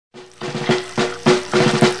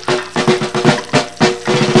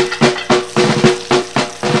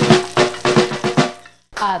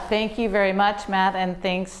Thank you very much, Matt, and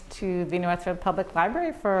thanks to the Northfield Public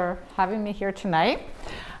Library for having me here tonight.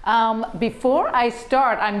 Before I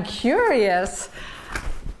start, I'm curious,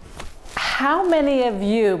 how many of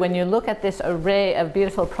you, when you look at this array of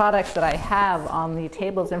beautiful products that I have on the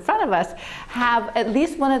tables in front of us, have at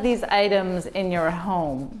least one of these items in your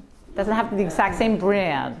home? Doesn't have to be the exact same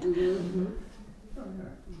brand.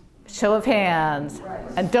 Show of hands.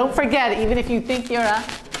 And don't forget, even if you think you're a...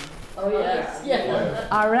 Oh, yes. Yeah.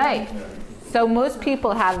 All right. So most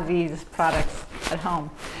people have these products at home.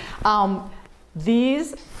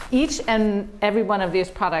 Each and every one of these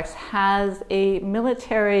products has a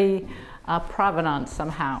military provenance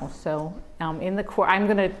somehow. So in the core, I'm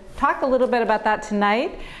going to talk a little bit about that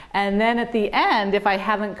tonight. And then at the end, if I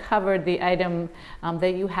haven't covered the item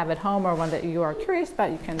that you have at home or one that you are curious about,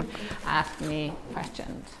 you can ask me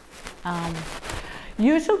questions.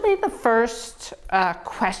 Usually the first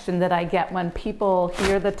question that I get when people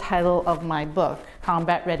hear the title of my book,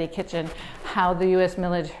 Combat Ready Kitchen, How the U.S.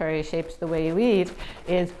 Military Shapes the Way You Eat,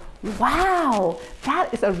 is, wow,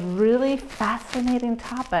 that is a really fascinating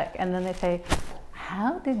topic. And then they say,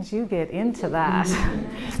 how did you get into that?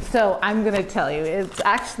 So I'm going to tell you, it's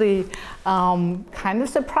actually kind of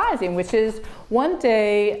surprising, which is one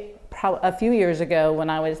day, a few years ago, when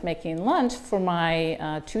I was making lunch for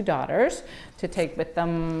my two daughters to take with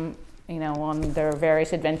them, on their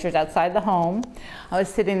various adventures outside the home, I was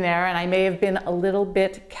sitting there, and I may have been a little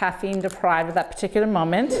bit caffeine deprived at that particular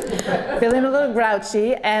moment, feeling a little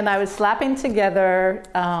grouchy, and I was slapping together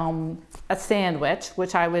a sandwich,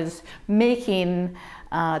 which I was making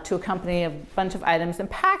to accompany a bunch of items and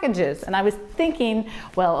packages. And I was thinking,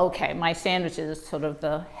 well, okay, my sandwich is sort of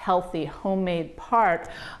the healthy, homemade part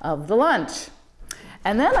of the lunch.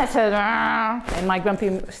 And then I said, in my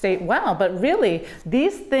grumpy state, wow, but really,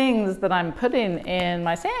 these things that I'm putting in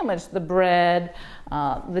my sandwich, the bread,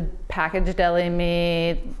 the packaged deli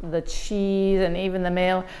meat, the cheese, and even the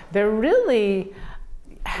mayo, they really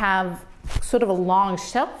have sort of a long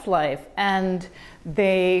shelf life, and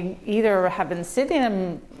they either have been sitting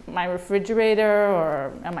in my refrigerator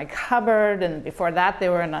or in my cupboard, and before that they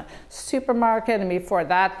were in a supermarket, and before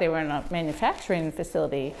that they were in a manufacturing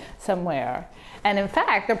facility somewhere. And in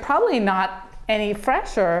fact, they're probably not any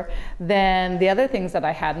fresher than the other things that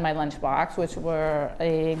I had in my lunchbox, which were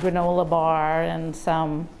a granola bar and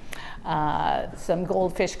some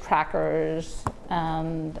goldfish crackers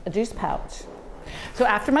and a juice pouch. So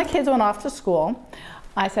after my kids went off to school,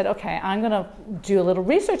 I said, okay, I'm going to do a little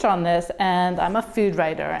research on this, and I'm a food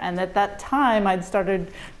writer. And at that time, I'd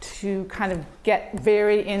started to kind of get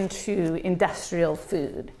very into industrial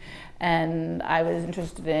food. And I was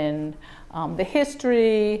interested in the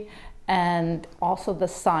history and also the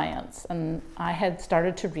science. And I had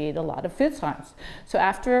started to read a lot of food science. So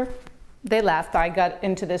after they left, I got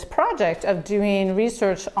into this project of doing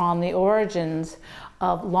research on the origins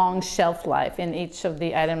of long shelf life in each of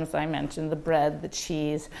the items I mentioned, the bread, the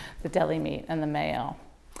cheese, the deli meat, and the mayo.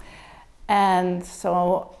 And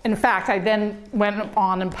so, in fact, I then went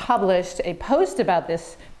on and published a post about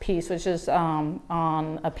this piece, which is on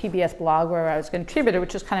a PBS blog where I was a contributor,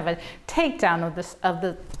 which was kind of a takedown of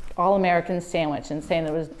the all-American sandwich, and saying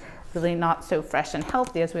it was really not so fresh and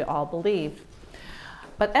healthy as we all believed.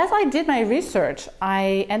 But as I did my research,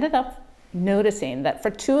 I ended up noticing that for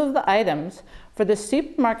two of the items, for the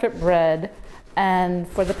supermarket bread and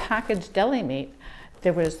for the packaged deli meat,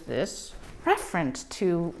 there was this reference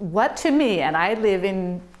to what to me, and I live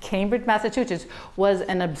in Cambridge, Massachusetts, was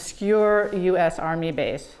an obscure US Army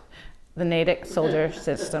base, the Natick Soldier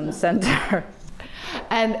Systems Center.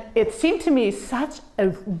 And it seemed to me such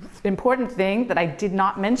an important thing that I did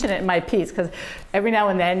not mention it in my piece, because every now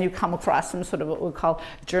and then you come across some sort of what we call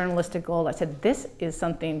journalistic gold. I said, this is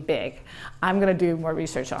something big. I'm going to do more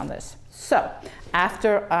research on this. So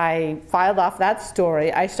after I filed off that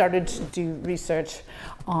story, I started to do research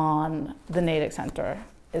on the Natick Center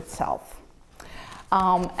itself.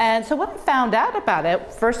 And so what I found out about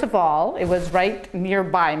it, first of all, it was right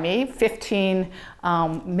nearby me, 15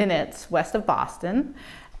 minutes west of Boston.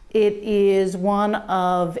 It is one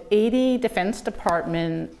of 80 Defense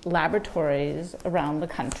Department laboratories around the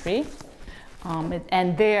country.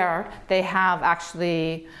 And there they have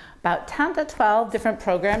actually about 10 to 12 different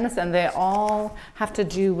programs, and they all have to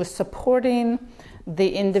do with supporting the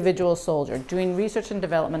individual soldier, doing research and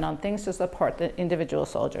development on things to support the individual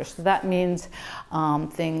soldier. So that means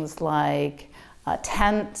things like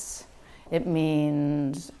tents, it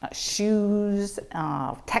means shoes,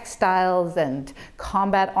 textiles and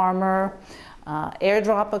combat armor,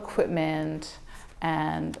 airdrop equipment,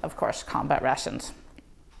 and of course combat rations.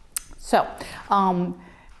 So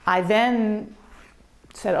I then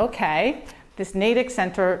said, okay, this NATIC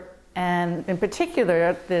Center, and in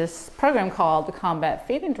particular, this program called the Combat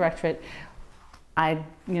Feeding Directorate, I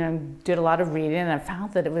did a lot of reading, and I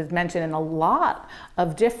found that it was mentioned in a lot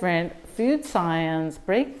of different food science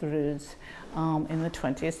breakthroughs in the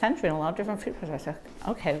 20th century, and a lot of different food projects. I said,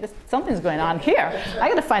 okay, something's going on here. I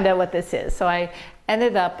got to find out what this is. So I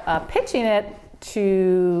ended up pitching it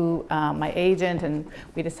to my agent, and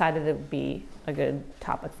we decided it would be a good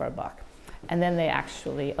topic for a book. And then they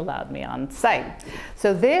actually allowed me on site.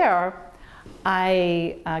 So there,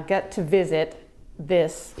 I get to visit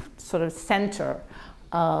this sort of center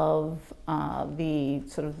of all the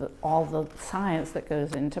science that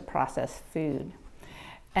goes into processed food.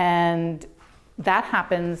 And that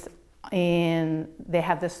happens they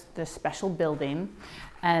have this special building,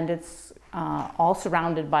 and it's all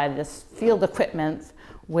surrounded by this field equipment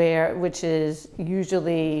which is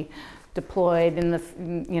usually deployed in the,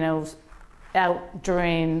 out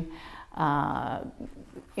during,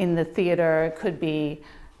 in the theater. It could be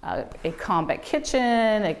a combat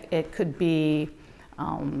kitchen, it could be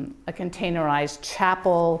a containerized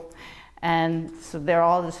chapel, and so there are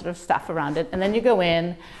all this sort of stuff around it. And then you go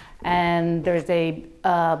in, and there's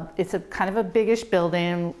it's a kind of a biggish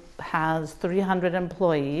building, has 300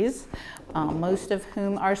 employees, most of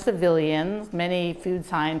whom are civilians, many food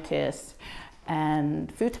scientists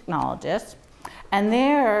and food technologists. And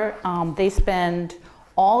there they spend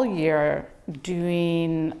all year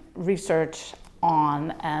doing research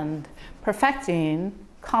on and perfecting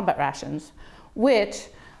combat rations, which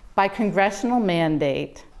by congressional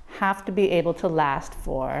mandate have to be able to last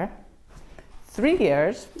for 3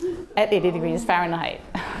 years at 80 degrees Fahrenheit.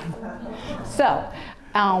 So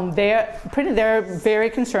they're very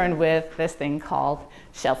concerned with this thing called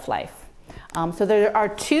shelf life. So there are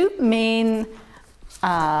two main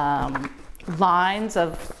lines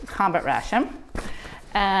of combat ration,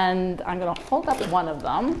 and I'm going to hold up one of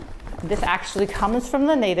them. This actually comes from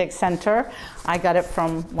the NATIC Center. I got it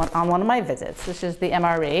on one of my visits. This is the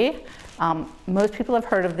MRE. Most people have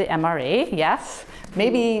heard of the MRE, yes.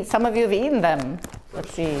 Maybe some of you have eaten them.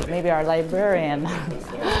 Let's see, maybe our librarian.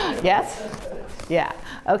 Yes? Yeah,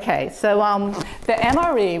 okay. So the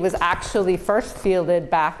MRE was actually first fielded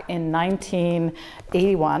back in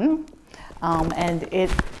 1981. And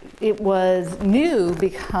it was new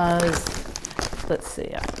because, let's see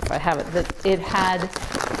if I have it, that it had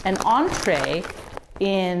an entree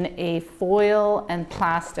in a foil and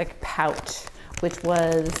plastic pouch, which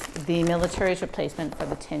was the military's replacement for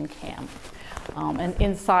the tin can. And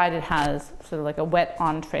inside it has sort of like a wet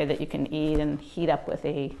entree that you can eat and heat up with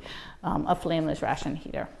a flameless ration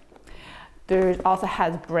heater. There also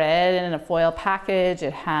has bread in a foil package.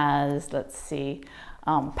 It has, let's see,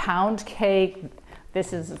 pound cake.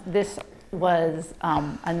 This was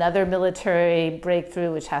another military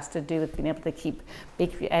breakthrough, which has to do with being able to keep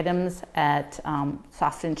bakery items at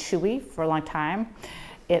soft and chewy for a long time.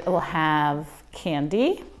 It will have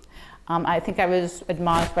candy. I think I was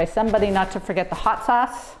admonished by somebody not to forget the hot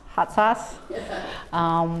sauce.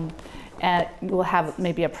 And we'll have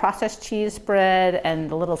maybe a processed cheese spread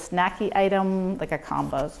and a little snacky item, like a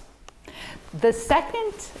combos. The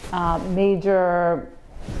second major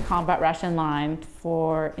combat ration line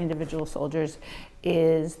for individual soldiers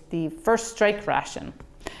is the first strike ration.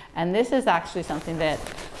 And this is actually something that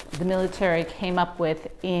the military came up with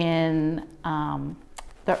in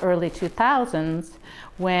the early 2000s,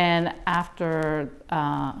 when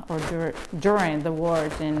during the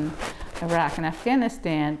wars in Iraq and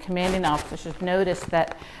Afghanistan, commanding officers noticed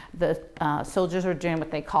that the soldiers were doing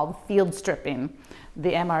what they called field stripping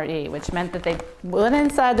the MRE, which meant that they went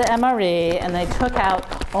inside the MRE and they took out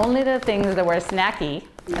only the things that were snacky,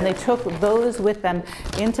 and they took those with them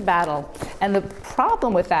into battle. And the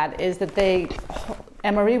problem with that is that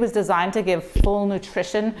MRE was designed to give full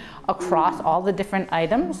nutrition across all the different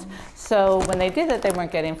items. So when they did it, they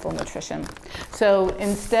weren't getting full nutrition. So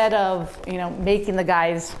instead of making the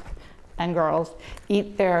guys and girls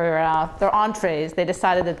eat their entrees, they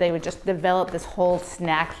decided that they would just develop this whole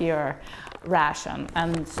snackier ration.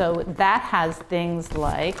 And so that has things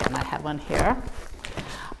like, and I have one here,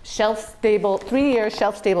 3-year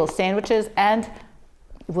shelf-stable sandwiches, and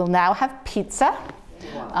we'll now have pizza.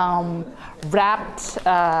 Wrapped,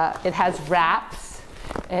 it has wraps,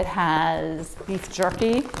 it has beef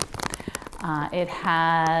jerky, it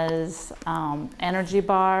has energy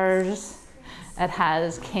bars, it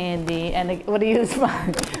has candy, and what do you use?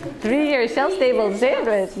 3-year shelf-stable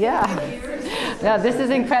sandwich, yeah. No, this is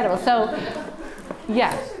incredible. So,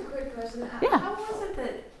 yeah. Just a quick question. Yeah. How was it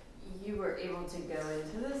that you were able to go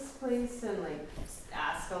into this place and like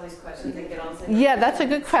ask all these questions and get on? Yeah, that's a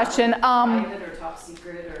good question. Private or top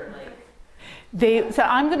secret or like. So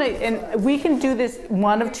I'm gonna, and we can do this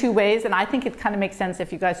one of two ways, and I think it kind of makes sense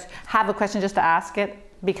if you guys have a question just to ask it,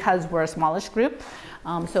 because we're a smallish group.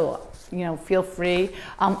 So, you know, feel free.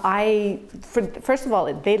 First of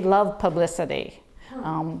all, they love publicity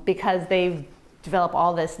because they've developed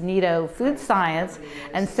all this neato food science,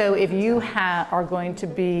 and so if you are going to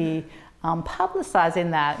be publicizing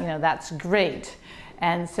that, you know, that's great.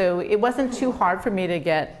 And so it wasn't too hard for me to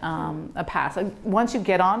get a pass. Once you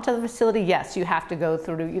get onto the facility, yes, you have to go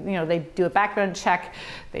through, you know, they do a background check,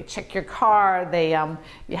 they check your car,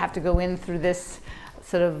 you have to go in through this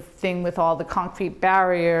sort of thing with all the concrete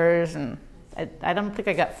barriers, and I don't think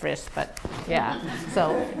I got frisked, but yeah.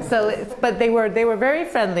 But they were very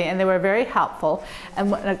friendly and they were very helpful.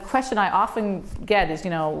 And a question I often get is, you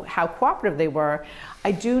know, how cooperative they were.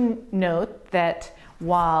 I do note that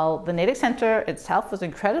while the Natick Center itself was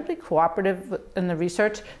incredibly cooperative in the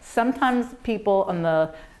research, sometimes people on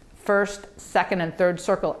the first, second, and third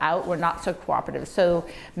circle out were not so cooperative. So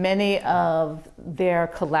many of their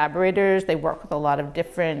collaborators, they work with a lot of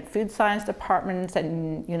different food science departments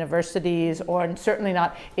and universities, or certainly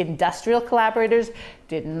not industrial collaborators,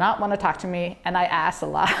 did not want to talk to me, and I asked a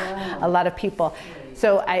lot of people.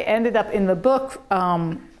 So I ended up in the book,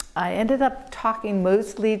 I ended up talking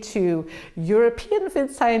mostly to European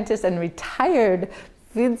food scientists and retired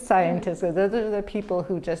food scientists. So those are the people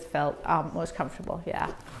who just felt most comfortable,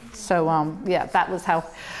 yeah. So yeah, that was how.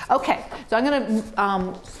 Okay, so I'm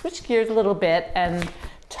gonna switch gears a little bit and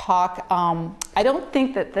talk. I don't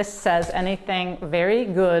think that this says anything very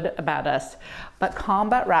good about us, but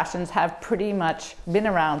combat rations have pretty much been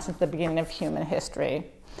around since the beginning of human history.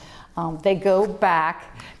 They go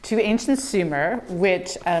back to ancient Sumer,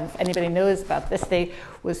 which, if anybody knows about this,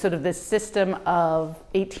 was sort of this system of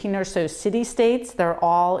 18 or so city-states. They're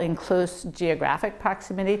all in close geographic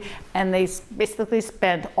proximity, and they basically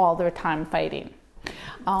spent all their time fighting.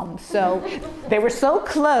 So they were so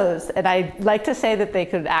close, and I like to say that they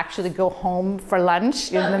could actually go home for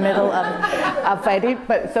lunch in the middle of fighting.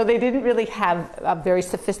 But so they didn't really have very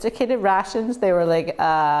sophisticated rations. They were like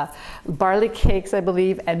barley cakes, I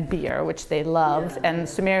believe, and beer, which they loved. Yeah. And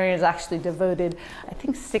Sumerians actually devoted, I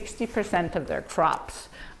think, 60% of their crops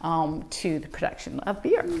to the production of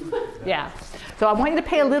beer. Yeah. So I want you to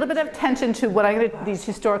pay a little bit of attention to what these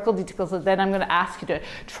historical details, and then I'm going to ask you to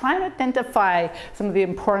try and identify some of the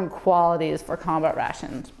important qualities for combat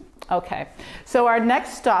rations. Okay. So our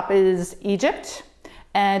next stop is Egypt.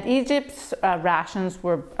 And Egypt's rations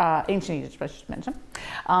were, ancient Egypt, I should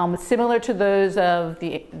mention, similar to those of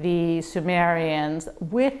the Sumerians,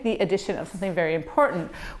 with the addition of something very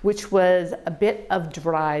important, which was a bit of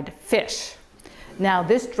dried fish. Now,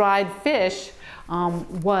 this dried fish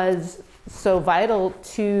was so vital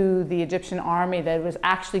to the Egyptian army that it was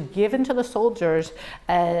actually given to the soldiers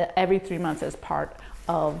every 3 months as part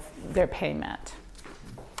of their payment.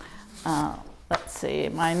 Let's see,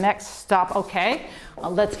 my next stop, okay,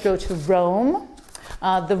 let's go to Rome.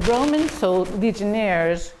 The Roman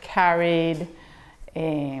legionnaires carried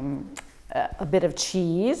a bit of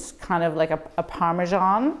cheese, kind of like a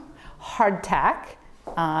Parmesan, hardtack.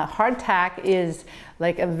 Hardtack is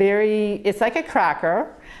like it's like a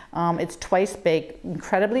cracker. It's twice baked,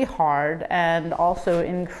 incredibly hard, and also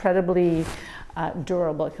incredibly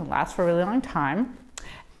durable. It can last for a really long time.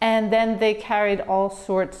 And then they carried all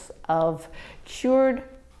sorts of cured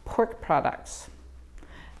pork products.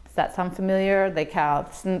 Does that sound familiar? They carried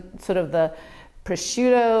sort of the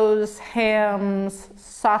prosciuttos, hams,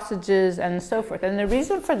 sausages, and so forth. And the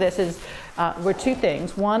reason for this were two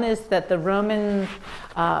things. One is that the Roman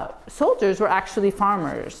soldiers were actually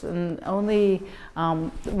farmers, and only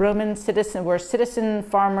Roman citizens were citizen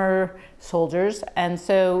farmer soldiers, and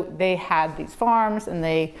so they had these farms, and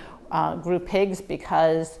they grew pigs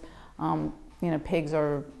because pigs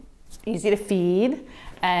are easy to feed,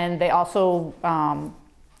 and they also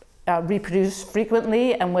reproduce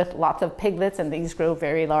frequently and with lots of piglets, and these grow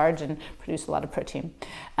very large and produce a lot of protein.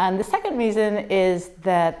 And the second reason is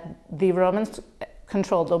that the Romans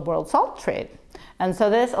controlled the world salt trade. And so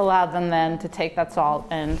this allowed them then to take that salt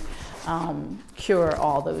and cure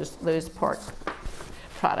all those pork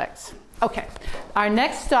products. Okay, our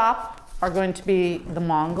next stop are going to be the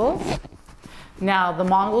Mongols. Now, the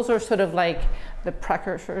Mongols are sort of like the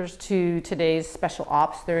precursors to today's special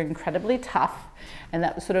ops. They're incredibly tough, and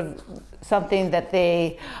that was sort of something that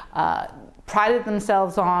they prided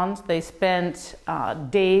themselves on. They spent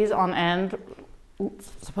days on end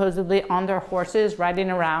supposedly on their horses riding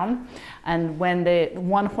around. And when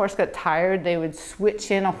one horse got tired, they would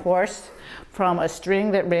switch in a horse from a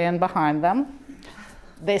string that ran behind them.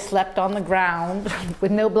 They slept on the ground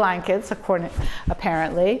with no blankets,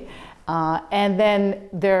 apparently. And then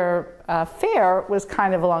their fare was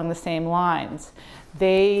kind of along the same lines.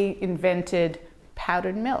 They invented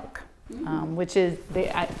powdered milk, which is,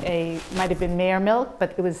 might have been mare milk,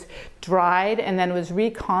 but it was dried and then it was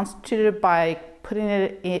reconstituted by putting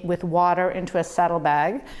it with water into a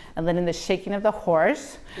saddlebag and letting the shaking of the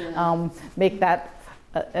horse make that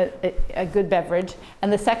a good beverage.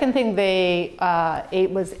 And the second thing they ate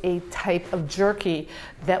was a type of jerky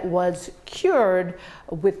that was cured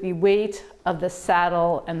with the weight of the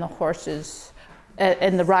saddle and the horses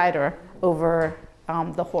and the rider over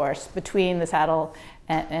the horse. Between the saddle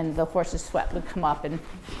and the horse's sweat would come up and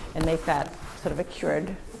make that sort of a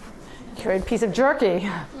cured piece of jerky.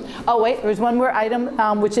 Oh wait, there's one more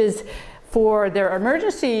item, which is for their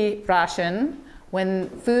emergency ration. When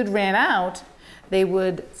food ran out, they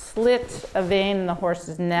would slit a vein in the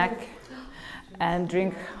horse's neck and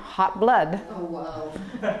drink hot blood. Oh,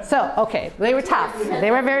 wow. So, okay, they were tough.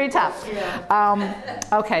 They were very tough.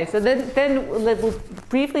 Okay, so then we'll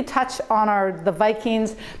briefly touch on the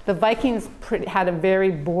Vikings. The Vikings had a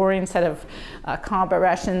very boring set of combat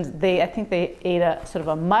rations. I think they ate a sort of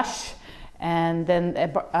a mush, and then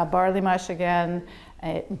a barley mush again,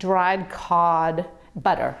 dried cod,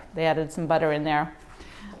 butter. They added some butter in there.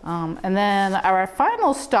 And then our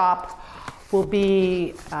final stop will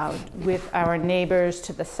be with our neighbors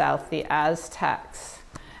to the south, the Aztecs.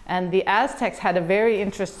 And the Aztecs had a very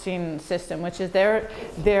interesting system, which is their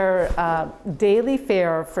daily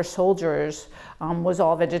fare for soldiers was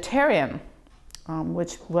all vegetarian,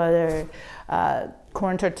 which were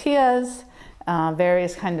corn tortillas,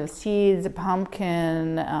 various kinds of seeds,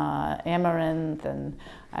 pumpkin, amaranth, and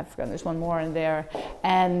I've forgotten there's one more in there.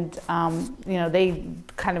 And you know, they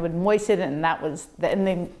kind of would moisten it, and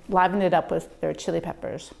they livened it up with their chili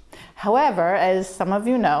peppers. However, as some of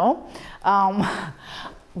you know,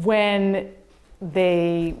 when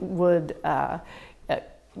they would have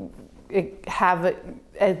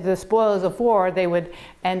the spoils of war, they would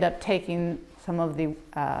end up taking some of the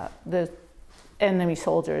enemy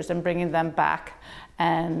soldiers and bringing them back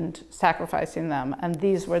and sacrificing them. And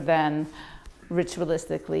these were then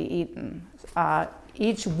ritualistically eaten.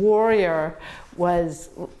 Each warrior was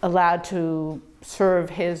allowed to serve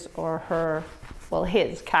his or her, well,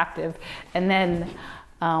 his captive, and then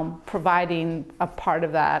providing a part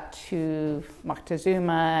of that to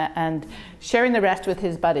Moctezuma and sharing the rest with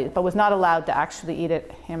his buddies, but was not allowed to actually eat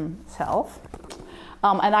it himself.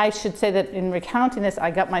 And I should say that in recounting this, I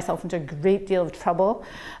got myself into a great deal of trouble,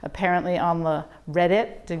 apparently on the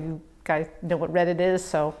Reddit. Do you guys know what Reddit is?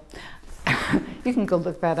 So you can go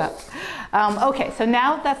look that up. Okay, so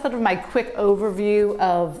now that's sort of my quick overview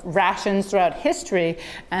of rations throughout history,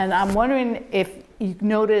 and I'm wondering if you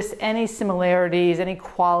notice any similarities, any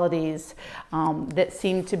qualities that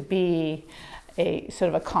seem to be a sort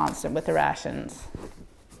of a constant with the rations.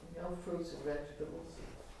 No fruits and vegetables.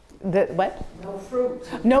 What? No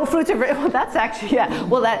fruit. No fruits or vegetables. Well, that's actually, yeah.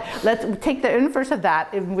 Well, let's take the inverse of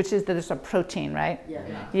that, which is that it's a protein, right?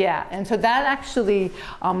 Yeah. Yeah, and so that actually,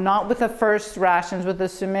 not with the first rations with the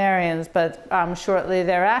Sumerians, but shortly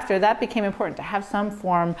thereafter, that became important to have some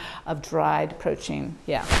form of dried protein.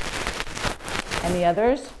 Yeah. Any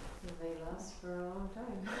others? They last for a long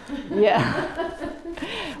time. Yeah.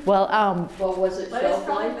 Well, Well, was it But it's shelf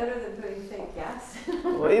probably life? better than putting fake gas.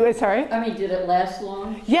 sorry? I mean, did it last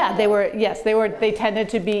long? Yeah, they were, yes, they tended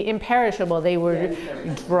to be imperishable. They were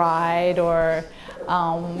dried or,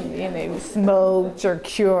 smoked or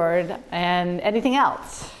cured, and anything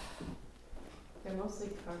else. They're mostly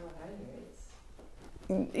carbohydrates.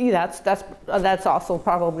 Yeah, that's also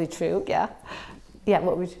probably true, yeah. Yeah,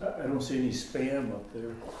 what would you? I don't see any spam up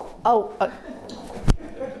there. Oh,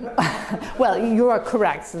 well, you are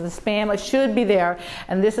correct. So the spam should be there,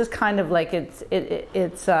 and this is kind of like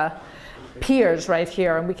it's peers right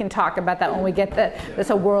here, and we can talk about that when we get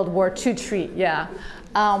that's a World War II treat, yeah.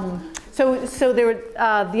 So there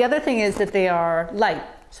the other thing is that they are light,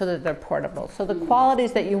 so that they're portable. So the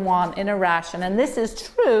qualities that you want in a ration, and this is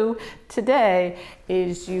true today,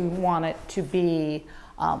 is you want it to be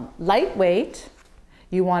lightweight,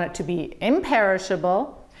 you want it to be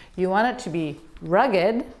imperishable, you want it to be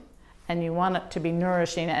rugged, and you want it to be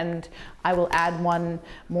nourishing. And I will add one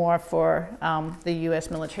more for the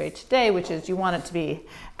US military today, which is you want it to be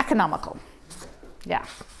economical. Yeah,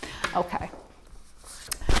 okay.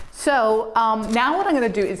 So now what I'm gonna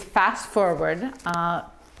do is fast forward a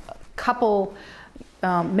couple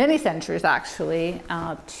many centuries actually,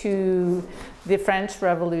 to the French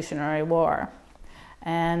Revolutionary War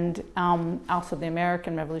and also the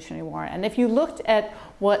American Revolutionary War. And if you looked at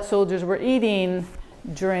what soldiers were eating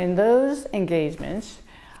during those engagements,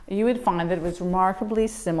 you would find that it was remarkably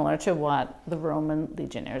similar to what the Roman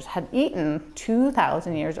legionnaires had eaten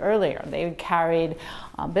 2,000 years earlier. They carried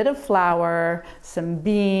a bit of flour, some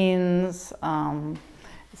beans,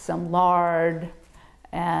 some lard,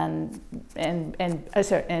 and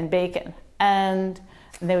bacon, and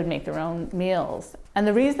they would make their own meals. And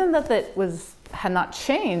the reason that had not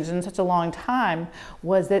changed in such a long time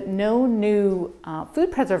was that no new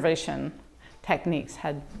food preservation techniques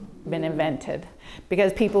had been invented,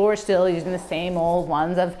 because people were still using the same old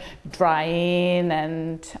ones of drying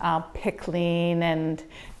and pickling and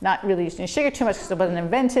not really using sugar too much because it wasn't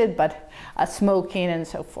invented, but smoking and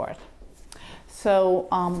so forth. So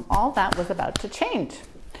all that was about to change,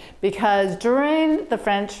 because during the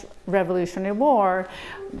French Revolutionary War,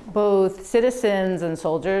 both citizens and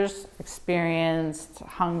soldiers experienced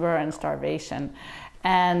hunger and starvation.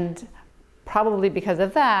 And probably because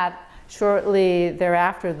of that, shortly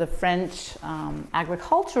thereafter, the French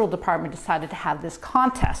agricultural department decided to have this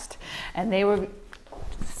contest. And they would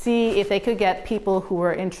see if they could get people who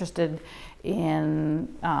were interested in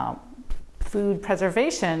food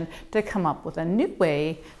preservation to come up with a new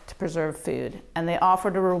way to preserve food. And they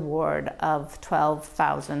offered a reward of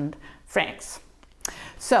 12,000 francs.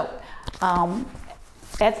 So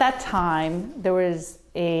at that time, there was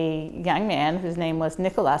a young man whose name was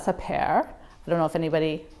Nicolas Appert. I don't know if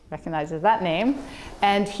anybody recognizes that name.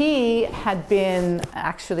 And he had been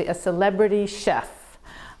actually a celebrity chef.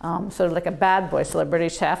 Sort of like a bad boy celebrity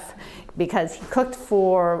chef, because he cooked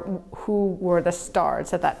for who were the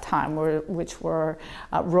stars at that time, which were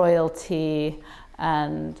royalty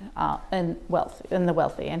and the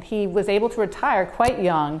wealthy. And he was able to retire quite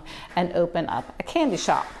young and open up a candy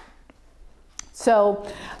shop.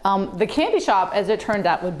 So the candy shop, as it turned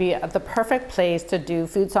out, would be the perfect place to do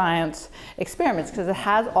food science experiments, because it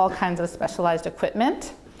has all kinds of specialized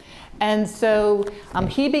equipment. And so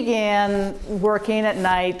he began working at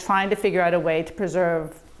night, trying to figure out a way to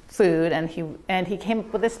preserve food. And he came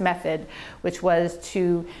up with this method, which was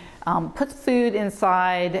to put food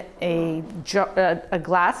inside a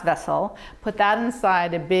glass vessel, put that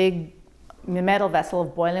inside a big metal vessel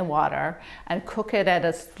of boiling water, and cook it at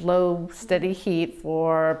a slow, steady heat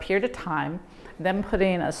for a period of time, then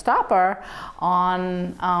putting a stopper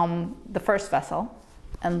on the first vessel,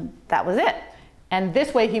 and that was it. And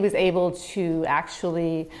this way he was able to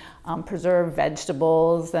actually preserve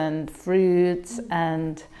vegetables and fruits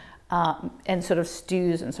and sort of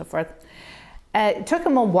stews and so forth. It took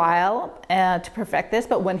him a while to perfect this,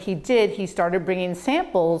 but when he did, he started bringing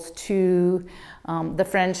samples to the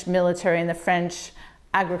French military and the French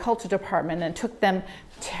agriculture department, and it took them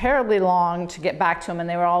terribly long to get back to him. And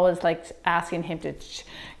they were always like asking him to,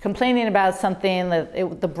 complaining about something,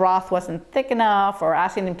 that the broth wasn't thick enough, or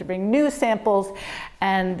asking him to bring new samples.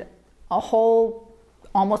 And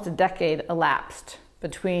almost a decade elapsed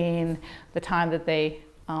between the time that they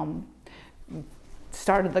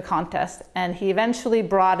started the contest. And he eventually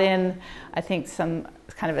brought in, I think, some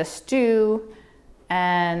kind of a stew,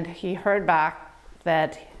 and he heard back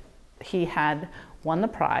that he had won the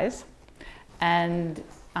prize, and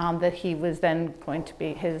that he was then going to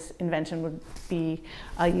be, his invention would be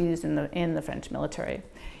used in the French military.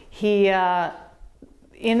 He,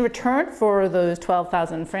 in return for those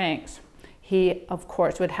 12,000 francs, he of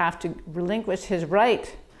course would have to relinquish his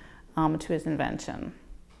right to his invention.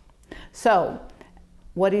 So,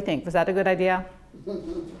 what do you think? Was that a good idea?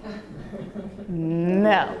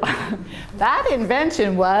 No. That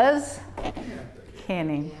invention was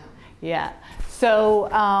canning. Yeah. So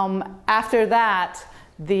after that,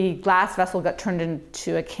 the glass vessel got turned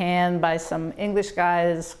into a can by some English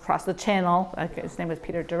guys across the channel. His name was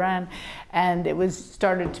Peter Durand, and it was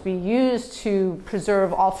started to be used to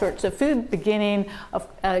preserve all sorts of food, beginning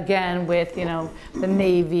again with the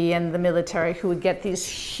Navy and the military, who would get these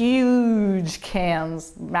huge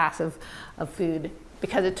cans, massive, of food,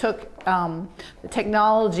 because it took the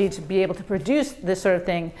technology to be able to produce this sort of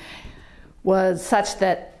thing was such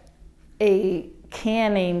that a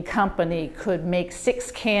canning company could make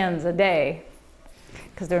 6 cans a day,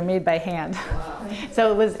 because they were made by hand. Wow.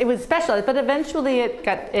 So it was special, but eventually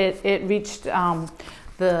it reached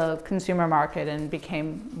the consumer market and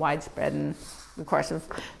became widespread in the course of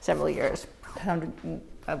several years. In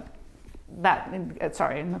the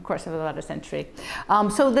course of about a century.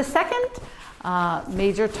 So the second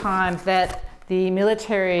major time that the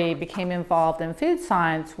military became involved in food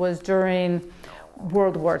science was during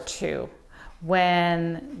World War II,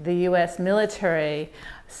 when the US military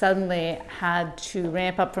suddenly had to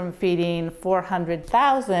ramp up from feeding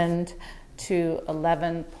 400,000 to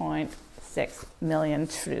 11.6 million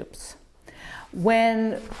troops.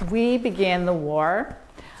 When we began the war,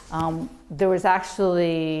 there was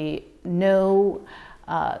actually no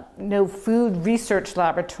food research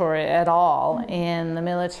laboratory at all in the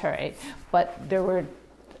military, but there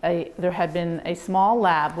had been a small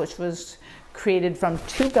lab which was created from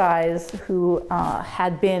two guys who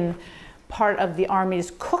had been part of the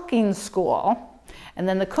Army's cooking school, and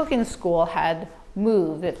then the cooking school had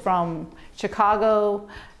moved it from Chicago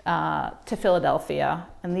to Philadelphia,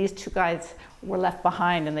 and these two guys were left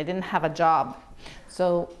behind and they didn't have a job.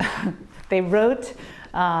 So they wrote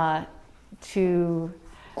to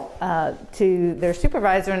their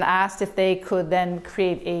supervisor and asked if they could then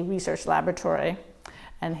create a research laboratory.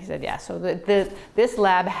 And he said, yeah. So this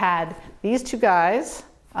lab had these two guys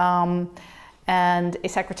and a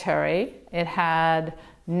secretary. It had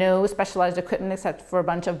no specialized equipment except for a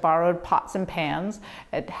bunch of borrowed pots and pans.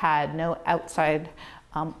 It had no outside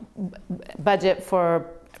budget for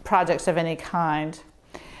projects of any kind.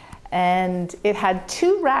 And it had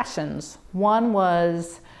two rations. One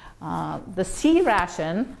was the C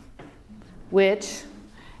ration, which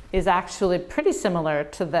is actually pretty similar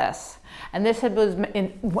to this. And this was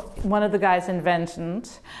one of the guy's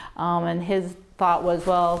inventions. And his thought was,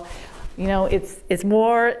 well, you know, it's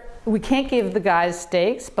more, we can't give the guys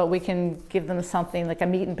steaks, but we can give them something like a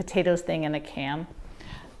meat and potatoes thing in a can.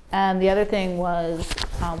 And the other thing was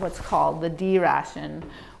what's called the D ration,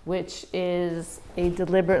 which is a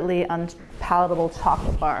deliberately unpalatable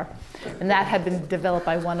chocolate bar. And that had been developed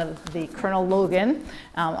by one of the Colonel Logan,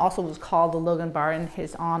 also was called the Logan bar in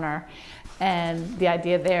his honor. And the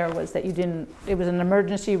idea there was that it was an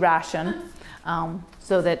emergency ration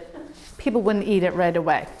so that people wouldn't eat it right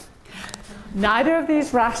away. Neither of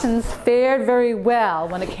these rations fared very well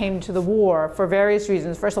when it came to the war for various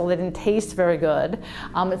reasons. First of all, they didn't taste very good.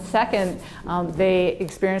 Second, they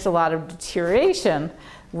experienced a lot of deterioration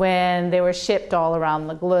when they were shipped all around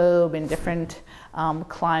the globe in different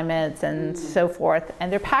climates and so forth.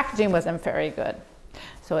 And their packaging wasn't very good,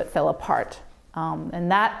 so it fell apart.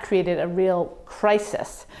 And that created a real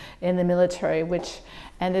crisis in the military, which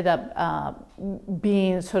ended up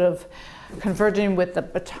being sort of converging with the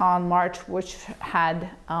Bataan March, which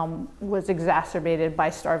was exacerbated by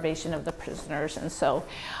starvation of the prisoners. And so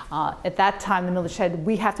at that time, the military said,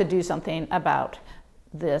 we have to do something about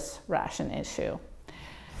this ration issue.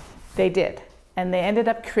 They did. And they ended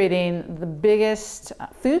up creating the biggest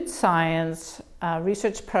food science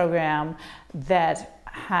research program that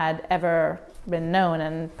had ever been known,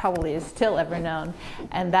 and probably is still ever known.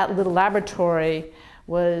 And that little laboratory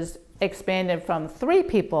was expanded from 3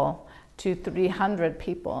 people to 300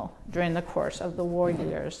 people during the course of the war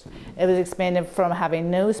years. It was expanded from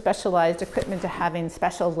having no specialized equipment to having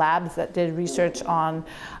special labs that did research on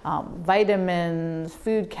vitamins,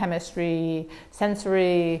 food chemistry,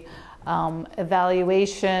 sensory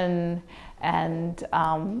evaluation, and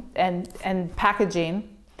packaging.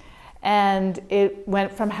 And it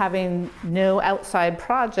went from having no outside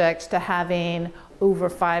projects to having over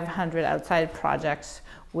 500 outside projects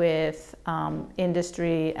with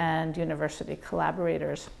industry and university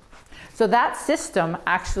collaborators. So that system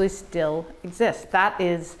actually still exists. That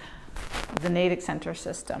is the Natick Center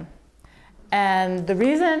system. And the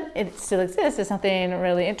reason it still exists is something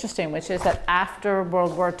really interesting, which is that after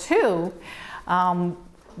World War II,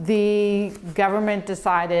 the government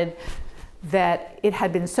decided that it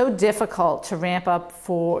had been so difficult to ramp up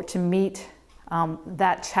to meet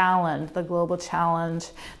that challenge, the global challenge,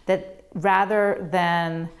 that rather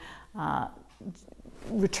than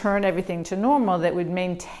return everything to normal, that would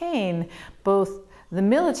maintain both the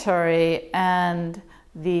military and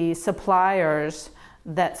the suppliers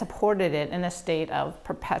that supported it in a state of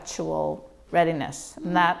perpetual readiness.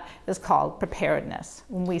 And that is called preparedness.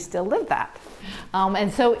 And we still live that.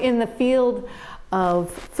 And so in the field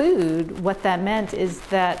of food, what that meant is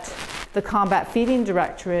that the Combat Feeding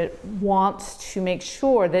Directorate wants to make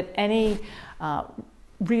sure that any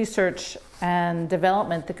research and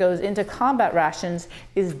development that goes into combat rations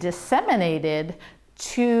is disseminated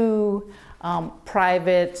to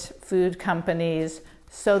private food companies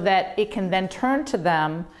so that it can then turn to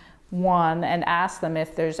them, one, and ask them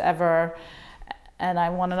if there's ever, and I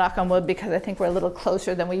want to knock on wood because I think we're a little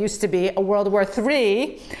closer than we used to be, a World War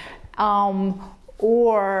III,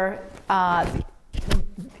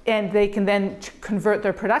 and they can then convert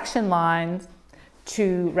their production lines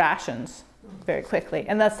to rations very quickly.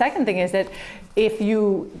 And the second thing is that if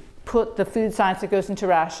you put the food science that goes into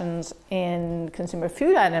rations in consumer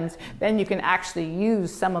food items, then you can actually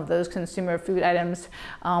use some of those consumer food items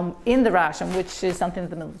in the ration, which is something that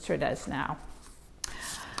the military does now.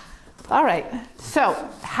 All right, so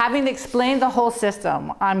having explained the whole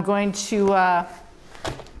system, I'm going to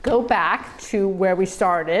go back to where we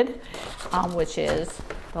started, which is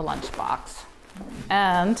the lunchbox.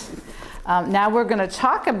 And now we're going to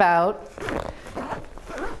talk about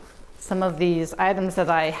some of these items that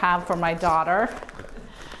I have for my daughter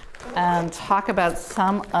and talk about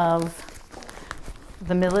some of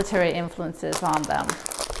the military influences on them.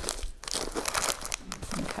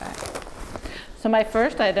 Okay. So my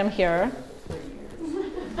first item here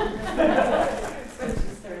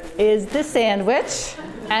is the sandwich.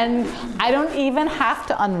 And I don't even have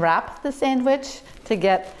to unwrap the sandwich to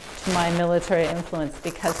get to my military influence,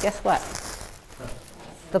 because guess what?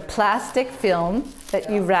 The plastic film that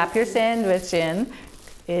you wrap your sandwich in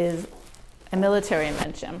is a military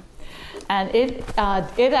invention. And it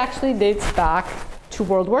actually dates back to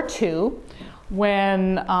World War II,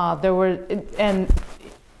 when there were, and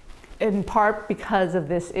in part because of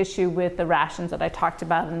this issue with the rations that I talked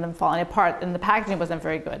about and them falling apart, and the packaging wasn't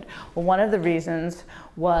very good. Well, one of the reasons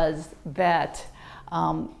was that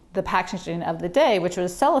the packaging of the day, which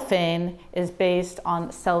was cellophane, is based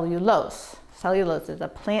on cellulose. Cellulose is a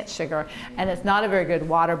plant sugar, and it's not a very good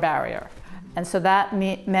water barrier. And so that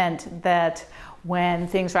meant that when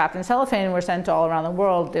things wrapped in cellophane were sent all around the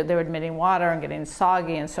world, they were admitting water and getting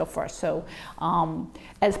soggy and so forth. So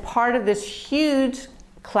as part of this huge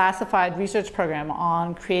classified research program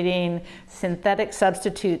on creating synthetic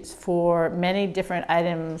substitutes for many different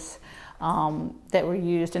items that were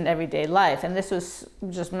used in everyday life, and this was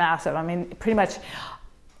just massive. I mean, pretty much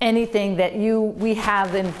anything that we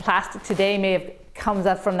have in plastic today comes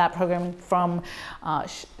up from that program, from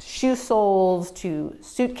shoe soles to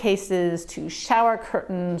suitcases to shower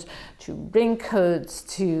curtains to raincoats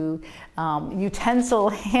to utensil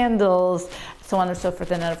handles, so on and so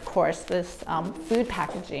forth, and then of course this food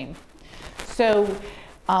packaging. So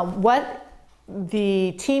what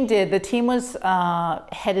the team did, the team was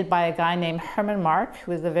headed by a guy named Hermann Mark,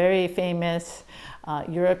 who was a very famous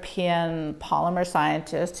European polymer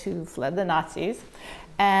scientist who fled the Nazis.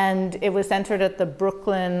 And it was centered at the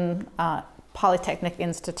Brooklyn Polytechnic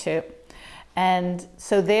Institute. And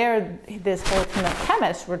so there, this whole team of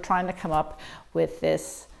chemists were trying to come up with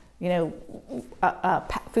this,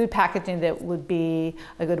 food packaging that would be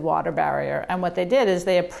a good water barrier. And what they did is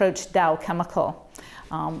they approached Dow Chemical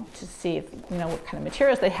to see if, what kind of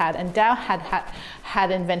materials they had. And Dow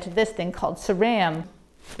had invented this thing called Ceram.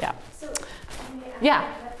 Yeah. So,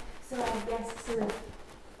 yeah. So I guess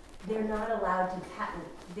they're not allowed to patent.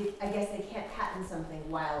 I guess they can't patent something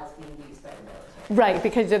while it's being used by the military. Right,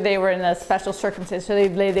 because they were in a special circumstance. So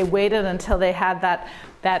they waited until they had that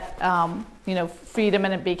freedom,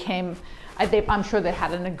 and it became. I'm sure they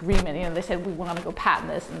had an agreement. They said we want to go patent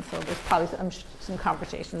this, and so there's probably some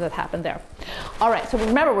conversations that happened there. All right. So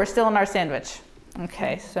remember, we're still in our sandwich.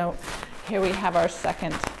 Okay. So here we have our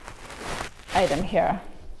second item here.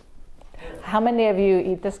 How many of you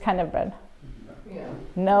eat this kind of bread? Yeah.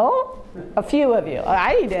 No? A few of you.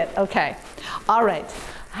 I eat it. Okay. All right.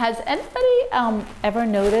 Has anybody ever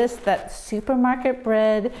noticed that supermarket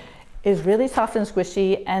bread is really soft and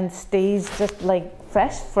squishy and stays just like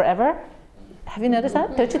fresh forever? Have you noticed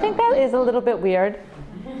that? Don't you think that is a little bit weird?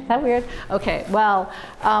 Is that weird? Okay. Well,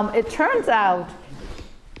 it turns out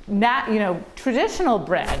traditional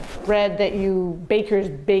bread that bakers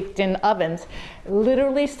baked in ovens,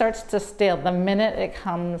 literally starts to stale the minute it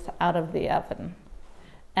comes out of the oven.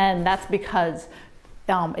 And that's because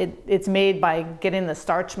it's made by getting the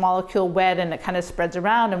starch molecule wet, and it kind of spreads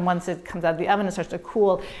around, and once it comes out of the oven and starts to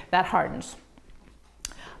cool, that hardens.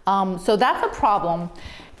 So that's a problem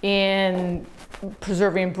in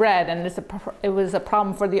preserving bread, and it was a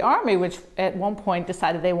problem for the Army, which at one point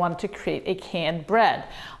decided they wanted to create a canned bread.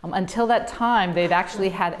 Until that time, they'd actually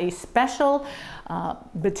had a special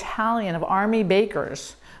battalion of Army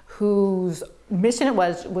bakers whose mission it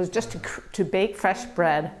was just to bake fresh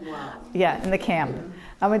bread. Wow. Yeah, in the camp.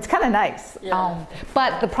 It's kind of nice. Yeah.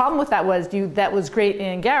 But the problem with that was that was great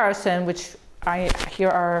in garrison, which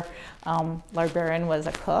our librarian was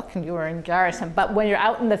a cook, and you were in garrison. But when you're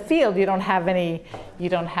out in the field, you don't have any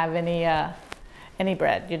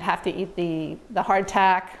bread. You'd have to eat the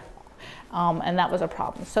hardtack, and that was a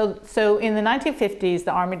problem. So in the 1950s,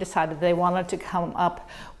 the Army decided they wanted to come up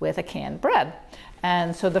with a canned bread.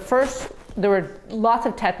 And so there were lots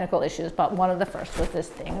of technical issues, but one of the first was this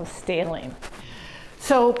thing of staling.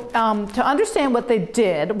 So to understand what they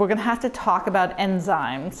did, we're going to have to talk about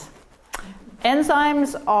enzymes.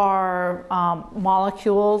 Enzymes are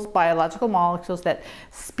molecules, biological molecules that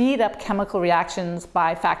speed up chemical reactions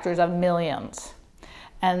by factors of millions.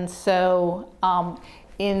 And so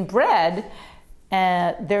in bread,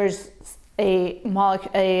 there's a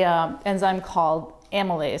enzyme called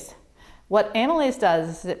amylase. What amylase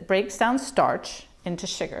does is it breaks down starch into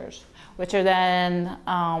sugars, which are then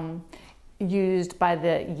used by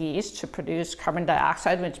the yeast to produce carbon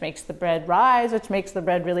dioxide, which makes the bread rise, which makes the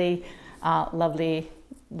bread really lovely,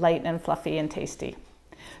 light and fluffy and tasty.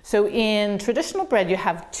 So in traditional bread, you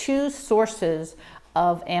have two sources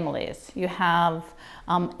of amylase. You have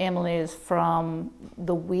amylase from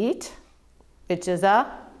the wheat, which is a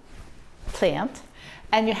plant,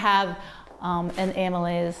 and you have an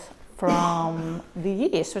amylase from the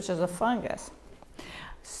yeast, which is a fungus.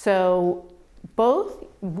 So both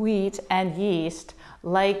wheat and yeast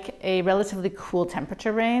like a relatively cool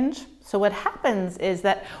temperature range. So what happens is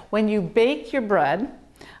that when you bake your bread,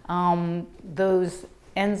 those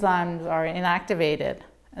enzymes are inactivated.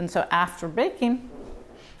 And so after baking,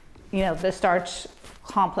 the starch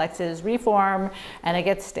complexes reform and it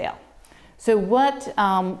gets stale. So what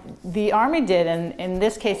the Army did, and in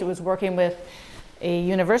this case it was working with a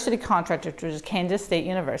university contractor, which was Kansas State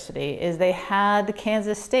University, is they had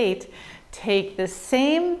Kansas State take the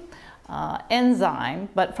same enzyme,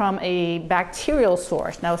 but from a bacterial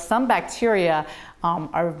source. Now, some bacteria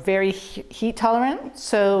are very heat tolerant,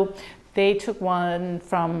 so they took one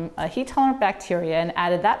from a heat tolerant bacteria and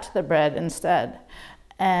added that to the bread instead.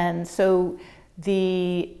 And so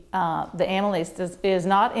the amylase is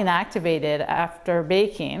not inactivated after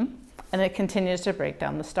baking, and it continues to break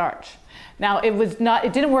down the starch. Now, it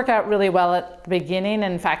didn't work out really well at the beginning.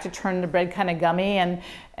 In fact, it turned the bread kind of gummy and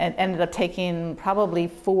ended up taking probably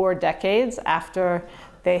 4 decades after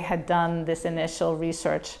they had done this initial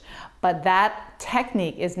research. But that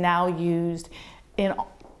technique is now used in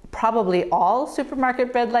probably all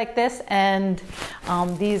supermarket bread like this, and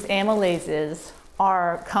these amylases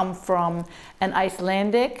come from an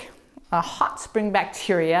Icelandic hot spring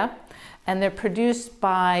bacteria, and they're produced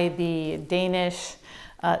by the Danish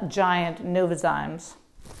giant Novozymes,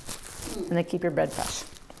 and they keep your bread fresh.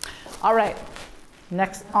 All right,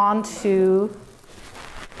 next on to,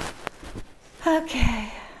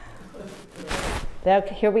 okay.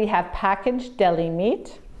 Here we have packaged deli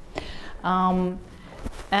meat. And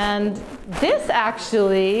this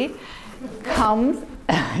actually comes,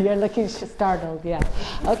 you're looking startled, yeah.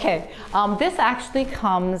 Okay, this actually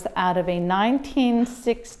comes out of a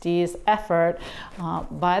 1960s effort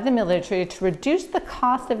by the military to reduce the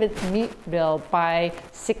cost of its meat bill by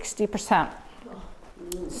 60%.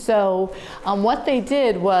 So what they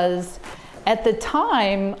did was, at the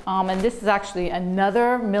time, and this is actually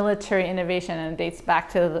another military innovation and it dates back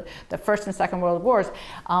to the First and Second World Wars,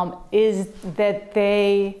 is that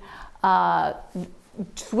they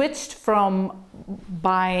switched from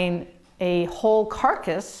buying a whole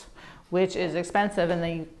carcass, which is expensive and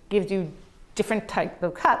they gives you different types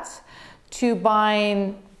of cuts, to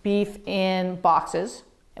buying beef in boxes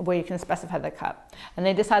where you can specify the cut. And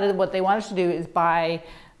they decided what they wanted to do is buy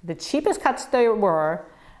the cheapest cuts there were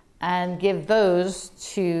and give those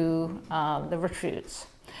to the recruits.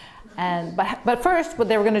 But first, what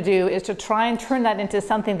they were going to do is to try and turn that into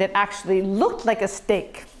something that actually looked like a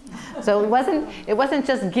steak. So it wasn't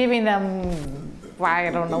just giving them,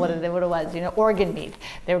 I don't know what it was, organ meat.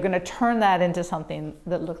 They were going to turn that into something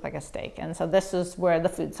that looked like a steak. And so this is where the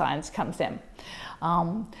food science comes in.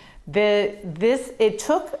 It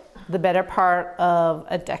took the better part of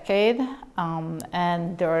a decade,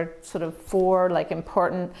 and there are sort of 4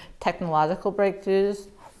 important technological breakthroughs.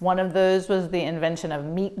 One of those was the invention of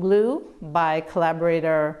meat glue by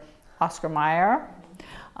collaborator Oscar Mayer.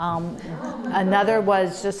 Another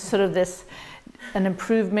was just sort of an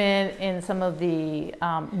improvement in some of the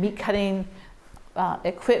meat cutting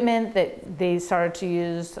equipment, that they started to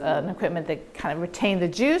use an equipment that kind of retained the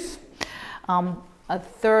juice. A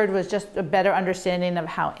third was just a better understanding of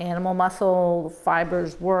how animal muscle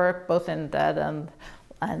fibers work, both in dead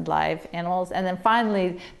and live animals. And then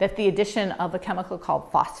finally, that the addition of a chemical called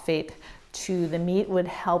phosphate to the meat would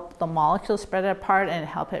help the molecule spread apart and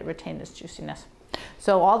help it retain its juiciness.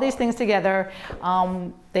 So all these things together,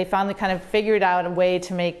 they finally kind of figured out a way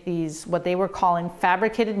to make these, what they were calling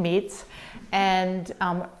fabricated meats. And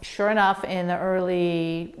sure enough, in the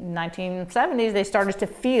early 1970s, they started to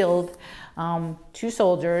field to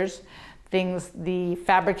soldiers the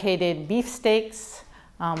fabricated beef steaks,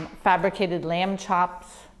 fabricated lamb chops,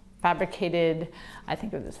 fabricated, I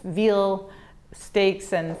think it was veal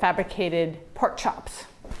steaks, and fabricated pork chops.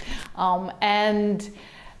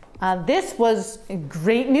 This was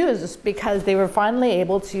great news because they were finally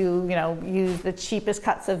able to, use the cheapest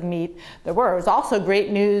cuts of meat there were. It was also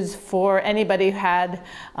great news for anybody who had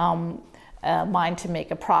a mind to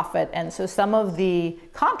make a profit. And so some of the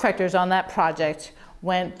contractors on that project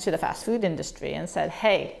went to the fast food industry and said,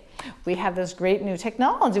 hey, we have this great new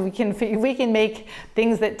technology. We can make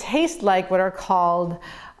things that taste like what are called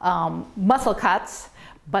muscle cuts,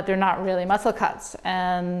 but they're not really muscle cuts.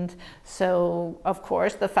 And so, of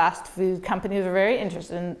course, the fast food companies were very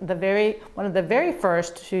interested. And one of the very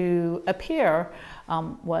first to appear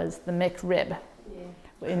was the McRib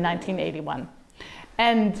in 1981.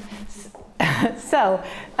 And so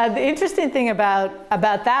the interesting thing about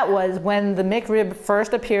that was when the McRib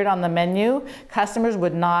first appeared on the menu, customers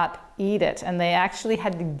would not eat it, and they actually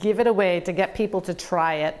had to give it away to get people to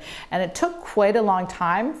try it. And it took quite a long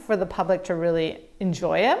time for the public to really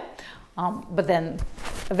enjoy it. But then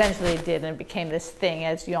eventually it did, and it became this thing,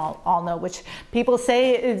 as you all know, which people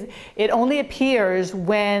say it only appears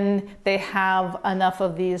when they have enough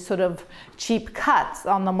of these sort of cheap cuts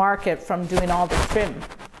on the market from doing all the trim.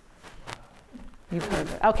 You've heard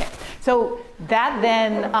of it. Okay, so that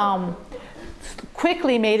then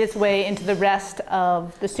quickly made its way into the rest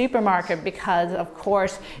of the supermarket because, of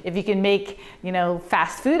course, if you can make,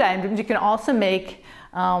 fast food items, you can also make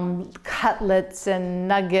cutlets and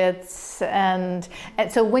nuggets, and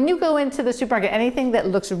so when you go into the supermarket, anything that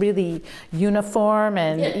looks really uniform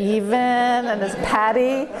and even and is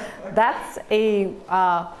patty, that's a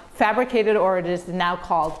fabricated, or it is now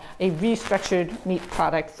called a restructured meat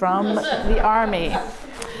product from the army.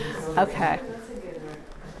 Okay.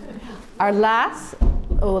 Our last,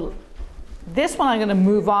 this one I'm going to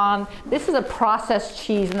move on. This is a processed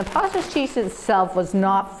cheese, and the processed cheese itself was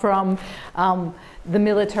not from the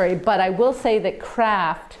military, but I will say that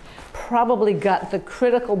Kraft probably got the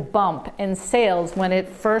critical bump in sales when it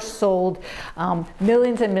first sold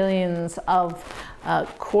millions and millions of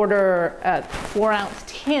 4-ounce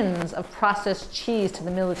tins of processed cheese to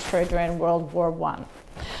the military during World War I.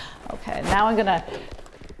 Okay, now I'm going to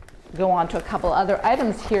go on to a couple other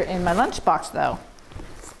items here in my lunchbox, though.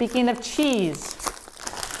 Speaking of cheese.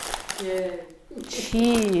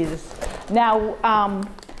 Cheese. Now,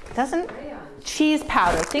 doesn't cheese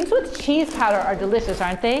powder, things with cheese powder are delicious,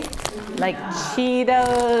 aren't they? Like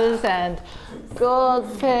Cheetos and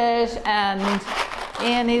Goldfish and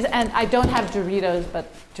Annie's, and I don't have Doritos,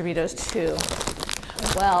 but Doritos too.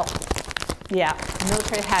 Well, yeah, the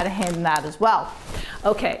military had a hand in that as well.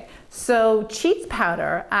 Okay, so cheese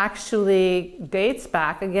powder actually dates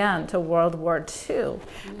back again to World War II.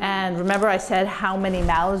 And remember I said how many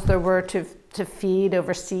mouths there were to feed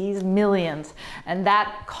overseas? Millions. And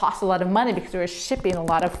that cost a lot of money because they were shipping a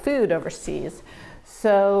lot of food overseas.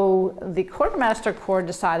 So the Quartermaster Corps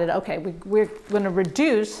decided, okay, we're going to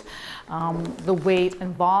reduce the weight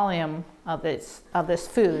and volume of this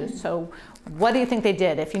food. So what do you think they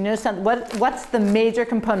did? If you know something, what's the major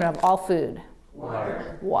component of all food?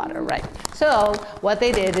 Water. Water, right. So what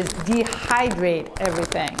they did is dehydrate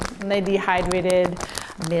everything. And they dehydrated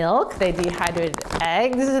milk, they dehydrated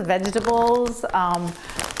eggs, vegetables,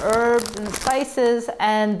 herbs and spices,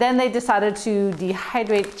 and then they decided to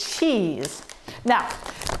dehydrate cheese. Now,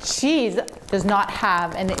 cheese does not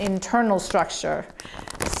have an internal structure.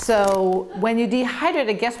 So when you dehydrate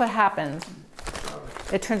it, guess what happens?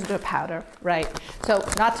 It turns into a powder, right? So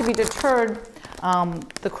not to be deterred,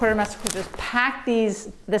 the Quartermaster Corps just packed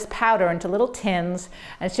this powder into little tins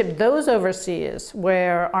and shipped those overseas,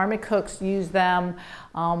 where Army cooks use them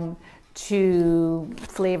to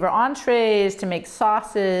flavor entrees, to make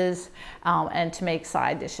sauces, and to make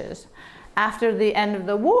side dishes. After the end of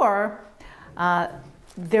the war,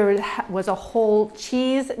 there was a whole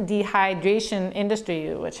cheese dehydration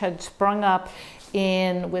industry which had sprung up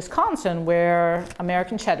in Wisconsin, where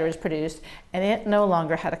American cheddar is produced, and it no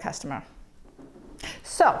longer had a customer.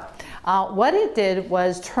 So what it did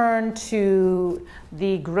was turn to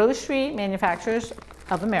the grocery manufacturers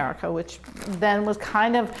of America, which then was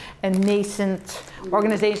kind of a nascent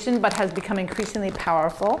organization, but has become increasingly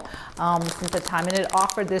powerful since the time. And it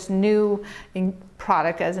offered this new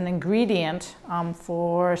product as an ingredient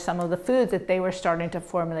for some of the foods that they were starting to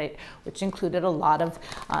formulate, which included a lot of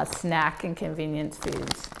snack and convenience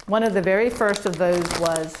foods. One of the very first of those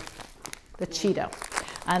was the Cheeto.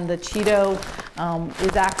 And the Cheeto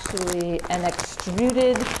is actually an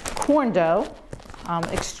extruded corn dough.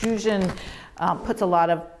 Extrusion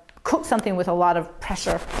cooks something with a lot of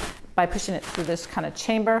pressure by pushing it through this kind of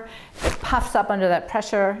chamber. It puffs up under that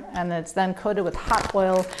pressure, and it's then coated with hot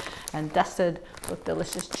oil and dusted with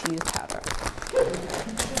delicious cheese powder.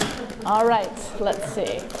 All right, let's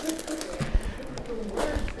see.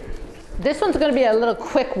 This one's going to be a little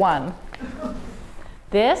quick one.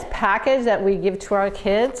 This package that we give to our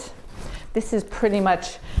kids, this is pretty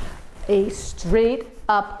much a straight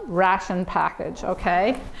up ration package,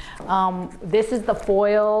 okay? This is the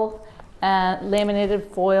foil and laminated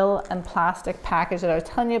foil and plastic package that I was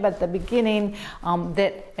telling you about at the beginning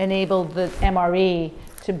that enabled the MRE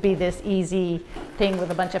to be this easy thing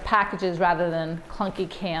with a bunch of packages rather than clunky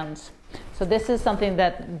cans. So this is something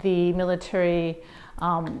that the military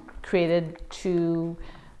created to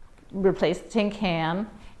replace the tin can.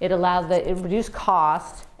 It reduced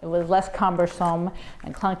cost. It was less cumbersome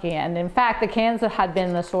and clunky. And in fact, the cans had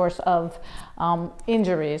been the source of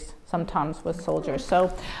injuries sometimes with soldiers.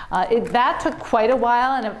 So that took quite a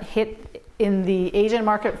while, and it hit in the Asian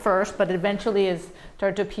market first, but eventually it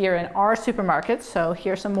started to appear in our supermarkets. So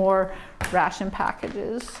here's some more ration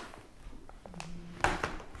packages.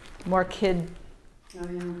 More kid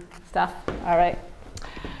stuff. All right.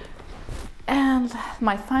 And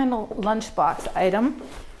my final lunchbox item.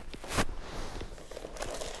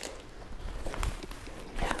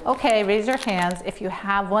 Okay, raise your hands if you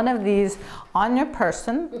have one of these on your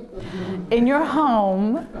person, in your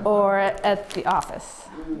home, or at the office.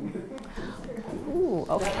 Ooh,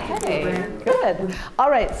 okay, good. All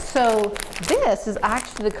right, so this is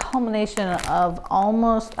actually the culmination of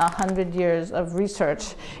almost 100 years of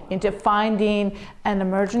research into finding an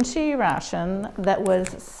emergency ration that was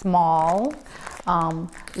small,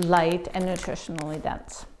 light, and nutritionally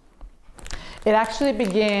dense. It actually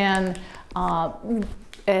began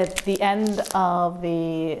at the end of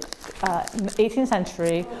the 18th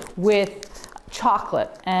century with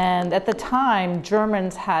chocolate. And at the time,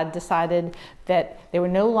 Germans had decided that they were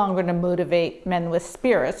no longer going to motivate men with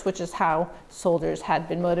spirits, which is how soldiers had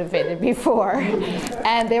been motivated before.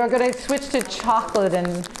 And they were going to switch to chocolate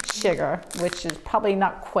and sugar, which is probably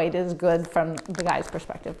not quite as good from the guy's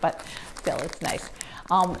perspective, but still, it's nice.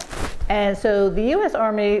 And so the US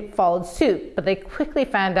Army followed suit, but they quickly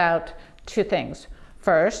found out two things.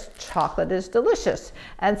 First, chocolate is delicious.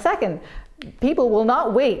 And second, people will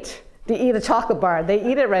not wait to eat a chocolate bar. They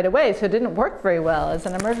eat it right away, so it didn't work very well as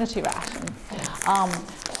an emergency ration.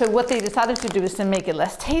 So what they decided to do is to make it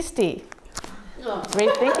less tasty.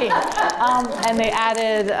 Great thinking. And they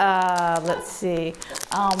added, let's see,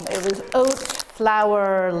 it was oats,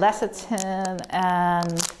 flour, lecithin,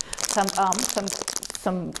 and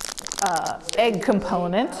some egg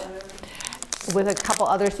component with a couple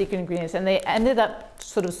other secret ingredients. And they ended up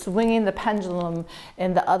sort of swinging the pendulum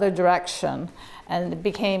in the other direction. And it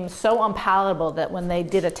became so unpalatable that when they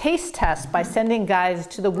did a taste test by sending guys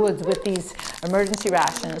to the woods with these emergency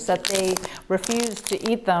rations, that they refused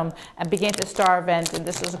to eat them and began to starve and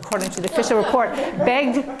this is according to the official report,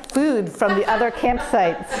 begged food from the other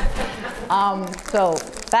campsites. So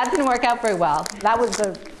that didn't work out very well. That was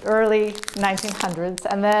the early 1900s.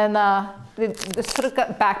 And then this sort of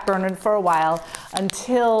got backburnered for a while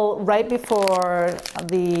until right before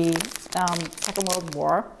the Second World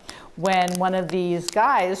War, when one of these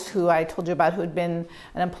guys who I told you about, who had been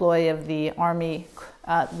an employee of the Army,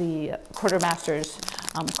 the quartermaster's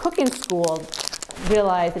cooking school,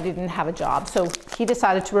 realized that he didn't have a job. So he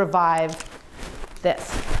decided to revive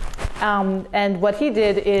this. And what he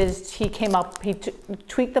did is he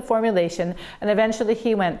tweaked the formulation, and eventually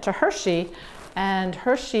he went to Hershey, and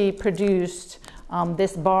Hershey produced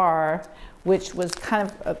this bar, which was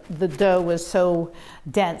kind of, the dough was so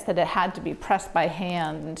dense that it had to be pressed by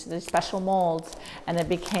hand into these special molds, and it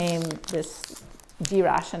became this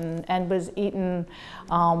D-ration and was eaten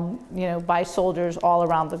by soldiers all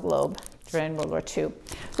around the globe during World War II.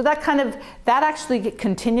 So that actually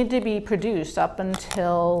continued to be produced up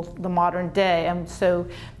until the modern day. And so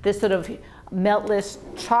this sort of meltless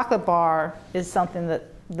chocolate bar is something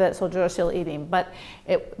that soldiers are still eating. But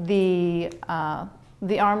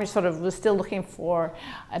the Army sort of was still looking for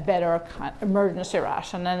a better kind of emergency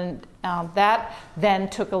ration. And that then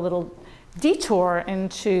took a little detour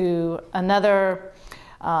into another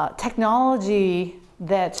technology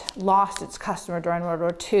that lost its customer during World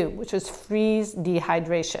War II, which was freeze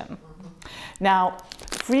dehydration. Now,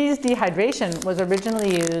 freeze dehydration was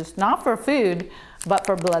originally used not for food, but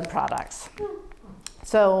for blood products.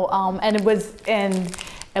 So,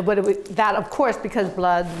 that, of course, because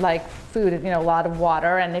blood, like food, is a lot of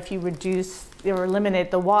water, and if you reduce or eliminate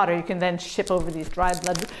the water, you can then ship over these dry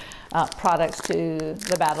blood products to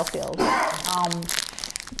the battlefield.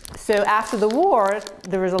 So after the war,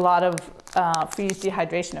 there was a lot of freeze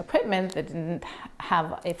dehydration equipment that didn't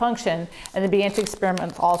have a function, and they began to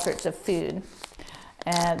experiment with all sorts of food.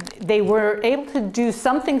 And they were able to do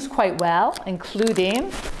some things quite well,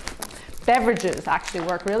 including beverages actually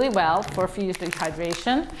work really well for freeze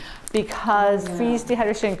dehydration. because freeze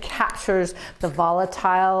dehydration captures the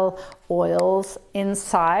volatile oils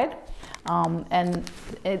inside. And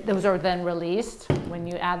those are then released when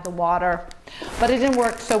you add the water. But it didn't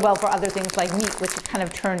work so well for other things like meat, which kind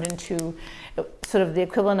of turned into sort of the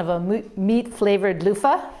equivalent of a meat-flavored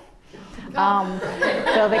loofah.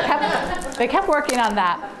 So they kept working on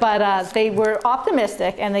that, but they were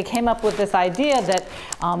optimistic, and they came up with this idea that,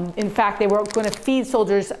 in fact, they were going to feed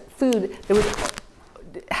soldiers food that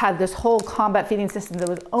had this whole combat feeding system that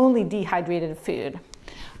was only dehydrated food.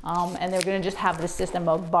 And they were going to just have this system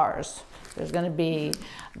of bars. There's going to be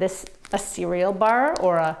a cereal bar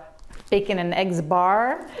or a bacon and eggs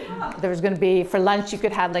bar. There was going to be, for lunch, you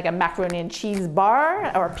could have like a macaroni and cheese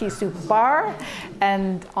bar or a pea soup bar,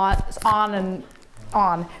 and on and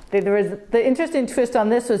on. The interesting twist on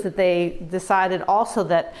this was that they decided also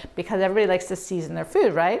that, because everybody likes to season their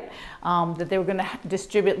food, right, that they were going to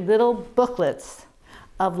distribute little booklets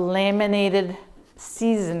of laminated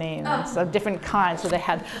seasonings of different kinds. So they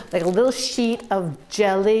had like a little sheet of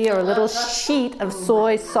jelly or a little sheet of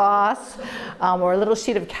soy sauce or a little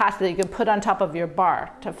sheet of cashew that you could put on top of your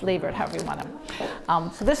bar to flavor it however you want it.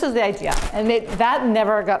 So this was the idea, and that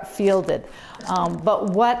never got fielded.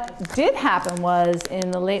 But what did happen was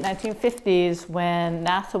in the late 1950s, when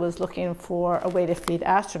NASA was looking for a way to feed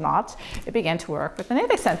astronauts, it began to work with the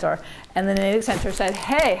Natick Center. And the Natick Center said,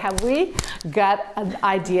 hey, have we got an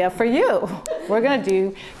idea for you? We're going to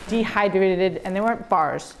do dehydrated, and they weren't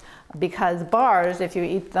bars, because bars, if you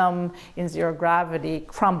eat them in zero gravity,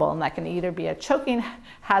 crumble, and that can either be a choking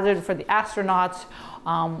hazard for the astronauts,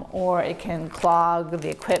 or it can clog the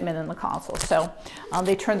equipment in the console. So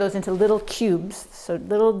they turned those into little cubes, so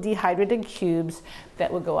little dehydrated cubes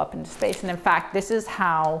that would go up into space. And in fact, this is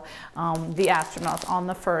how the astronauts on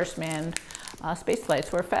the first manned space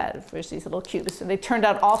flights were fed, with these little cubes. So they turned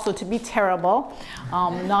out also to be terrible.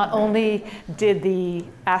 Not only did the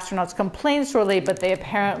astronauts complain sorely, but they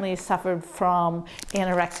apparently suffered from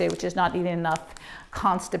anorexia, which is not eating enough,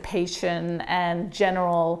 constipation, and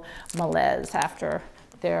general malaise after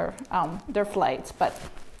their flights. But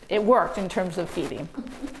it worked in terms of feeding.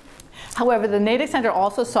 However, the Natick Center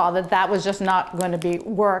also saw that that was just not going to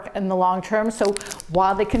work in the long term. So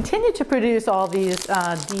while they continued to produce all these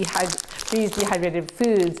dehydrated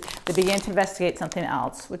foods, they began to investigate something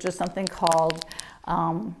else, which is something called,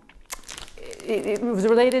 it was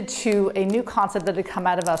related to a new concept that had come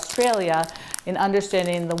out of Australia in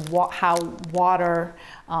understanding how water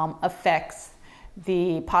affects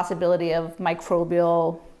the possibility of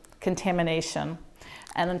microbial contamination.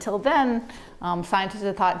 And until then, scientists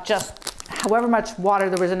had thought just however much water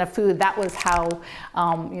there was in a food, that was how,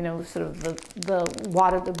 sort of the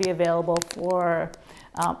water would be available for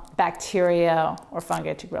bacteria or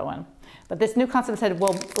fungi to grow in. But this new concept said,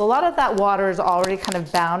 well, a lot of that water is already kind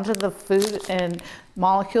of bound to the food and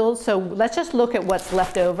molecules, so let's just look at what's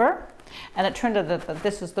left over. And it turned out that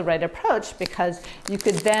this was the right approach, because you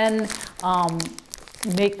could then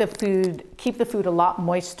keep the food a lot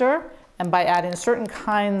moister, and by adding certain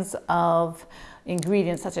kinds of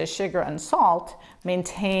ingredients such as sugar and salt,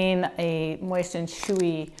 maintain a moist and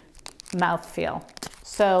chewy mouthfeel.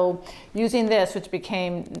 So using this, which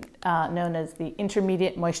became known as the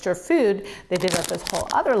intermediate moisture food, they did up this whole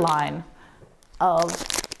other line of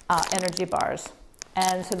energy bars.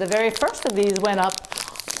 And so the very first of these went up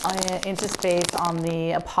into space on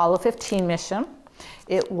the Apollo 15 mission.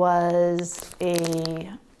 It was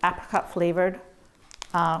a apricot flavored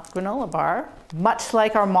granola bar, much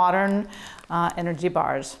like our modern energy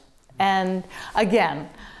bars. And again,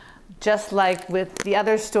 just like with the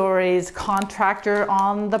other stories, contractor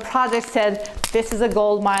on the project said, this is a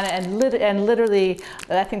gold mine, and literally,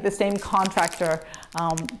 I think the same contractor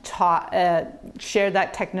shared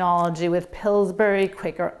that technology with Pillsbury,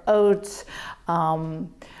 Quaker Oats,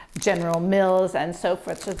 General Mills, and so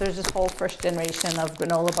forth. So there's this whole first generation of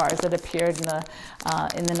granola bars that appeared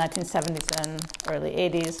in the 1970s and early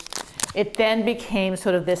 80s. It then became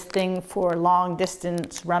sort of this thing for long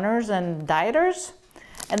distance runners and dieters.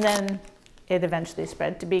 And then it eventually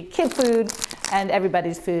spread to be kid food and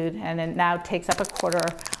everybody's food, and it now takes up a quarter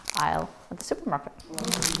aisle at the supermarket.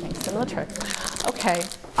 Thanks to the military. Okay,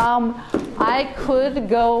 I could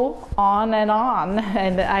go on, and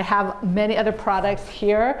I have many other products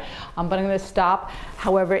here, but I'm going to stop.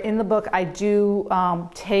 However, in the book, I do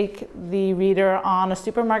take the reader on a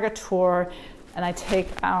supermarket tour, and I take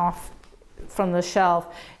off from the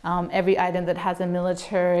shelf every item that has a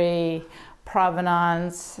military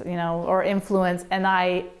provenance, or influence, and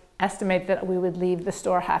I estimate that we would leave the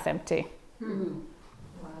store half empty. Mm-hmm.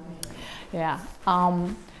 Wow. Yeah.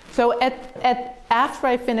 So after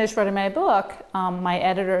I finished writing my book, my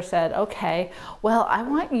editor said, okay, well, I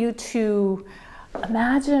want you to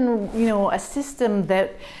imagine, a system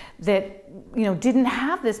that didn't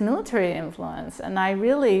have this military influence. And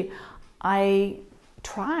I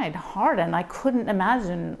tried hard, and I couldn't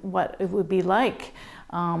imagine what it would be like,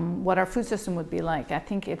 what our food system would be like. I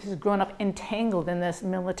think it has grown up entangled in this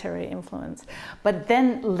military influence, but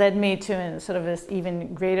then led me to sort of this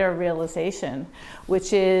even greater realization,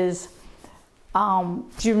 which is, do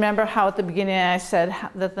you remember how at the beginning I said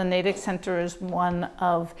that the Natick Center is one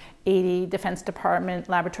of 80 Defense Department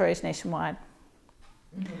laboratories nationwide?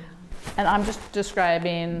 Mm-hmm. And I'm just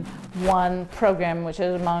describing one program, which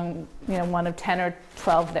is among, one of 10 or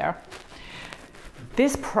 12 there.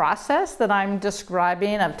 This process that I'm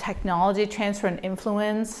describing of technology transfer and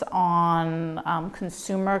influence on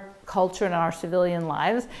consumer culture and our civilian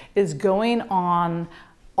lives is going on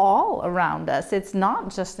all around us. It's not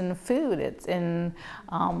just in food, it's in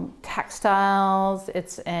textiles,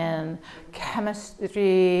 it's in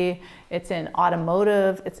chemistry, it's in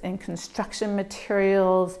automotive, it's in construction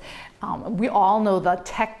materials. We all know the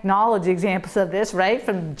technology examples of this, right?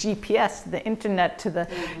 From GPS to the internet to the,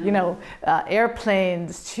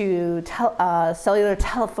 airplanes to cellular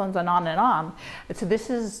telephones and on and on. And so this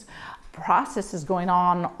is process is going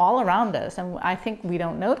on all around us, and I think we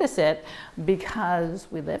don't notice it because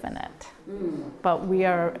we live in it. But we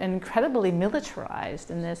are incredibly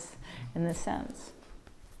militarized in this sense.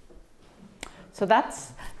 So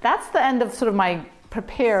that's the end of sort of my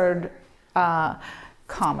prepared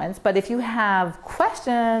comments. But if you have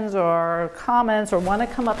questions or comments or want to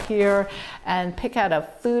come up here and pick out a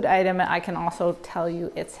food item, I can also tell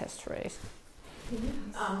you its history.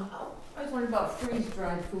 I was wondering about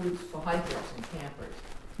freeze-dried foods for hikers and campers.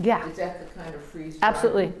 Yeah. Is that the kind of freeze-dried?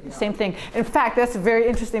 Absolutely, same thing. In fact, that's a very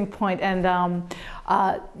interesting point. And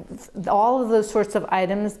all of those sorts of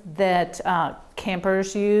items that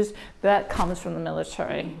campers use, that comes from the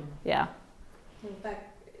military. Mm-hmm. Yeah. I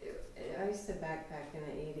used to backpack in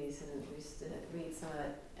the 80s, and we used to eat some of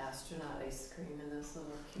that astronaut ice cream in those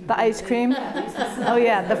little cubes. The ice cream? Oh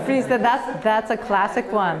yeah, the freeze. That's a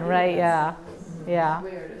classic one, right? Yeah. Yeah. It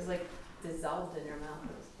was weird. It was like dissolved in your mouth.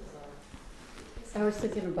 It was bizarre. I was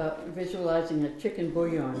thinking about visualizing a chicken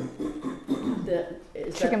bouillon.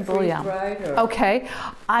 Is Chicken that bouillon. freeze-dried or? Okay,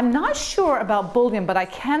 I'm not sure about bouillon, but I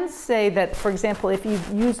can say that, for example, if you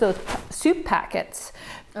use those soup packets,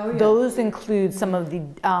 those include some of the,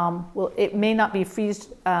 well, it may not be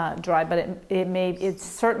freeze-dried, but it's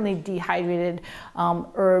certainly dehydrated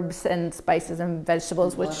herbs and spices and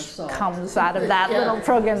vegetables, which comes out of that little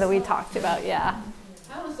program that we talked about, yeah.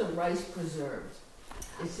 How is the rice preserved?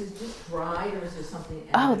 Is it just dried, or is there something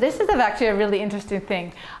else? Oh, this is actually a really interesting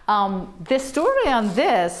thing. This story on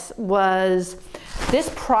this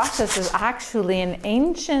process is actually an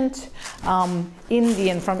ancient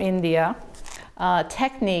Indian from India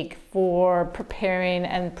technique for preparing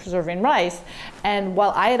and preserving rice. And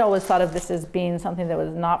while I had always thought of this as being something that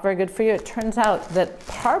was not very good for you, it turns out that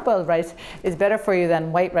parboiled rice is better for you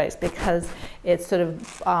than white rice because it's sort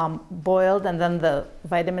of boiled, and then the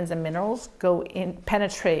vitamins and minerals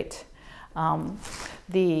penetrate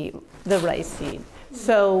the rice seed.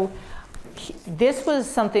 So this was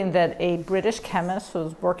something that a British chemist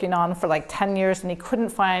was working on for like 10 years, and he couldn't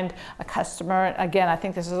find a customer. Again, I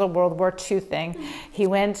think this is a World War II thing. He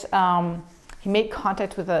went, he made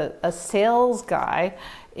contact with a sales guy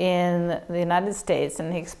in the United States,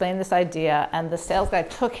 and he explained this idea, and the sales guy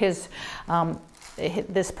took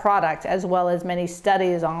this product, as well as many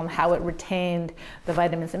studies on how it retained the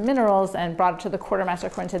vitamins and minerals, and brought it to the quartermaster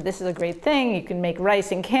corps and said, this is a great thing, you can make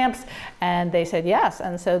rice in camps. And they said yes.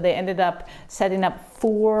 And so they ended up setting up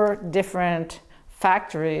 4 different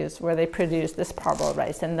factories where they produced this parboiled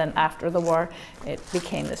rice. And then after the war, it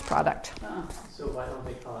became this product. So why don't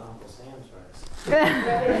they call it Uncle Sam's rice?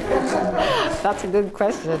 That's a good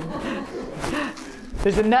question.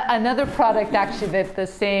 There's another product actually that the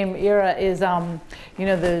same era is,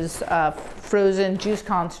 those frozen juice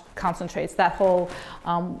concentrates. That whole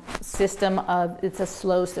system it's a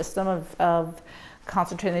slow system of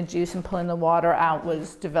concentrating the juice and pulling the water out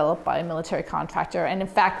was developed by a military contractor. And in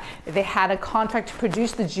fact, they had a contract to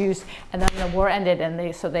produce the juice, and then the war ended, and it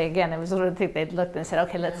was sort of the thing, they looked and said,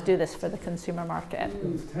 okay, let's do this for the consumer market.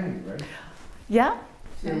 It was Tang, right? Yeah?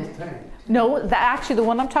 It was Tang. No, actually the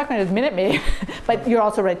one I'm talking about is Minute Maid, but you're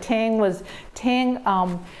also right. Tang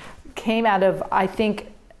came out of, I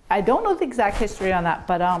think, I don't know the exact history on that,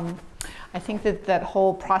 but I think that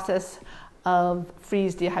whole process of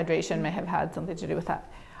freeze dehydration may have had something to do with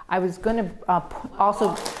that. I was going to also.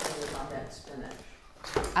 On that spinach.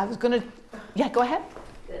 I was going to. Yeah, go ahead.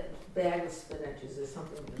 bag of spinach, is there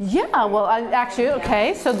something? Yeah, well,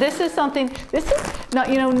 okay, so this is not,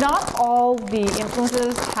 not all the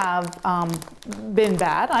influences have been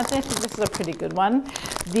bad. I think this is a pretty good one.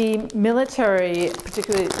 The military,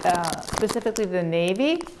 particularly, specifically the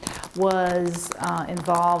Navy, was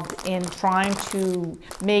involved in trying to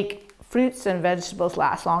make fruits and vegetables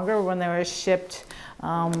last longer when they were shipped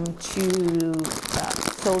to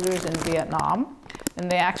soldiers in Vietnam. And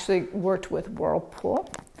they actually worked with Whirlpool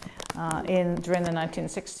during the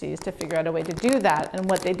 1960s to figure out a way to do that. And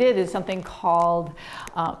what they did is something called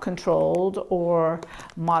controlled or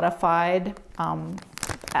modified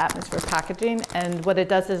atmosphere packaging. And what it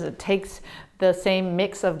does is it takes the same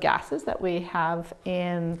mix of gases that we have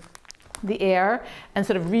in the air and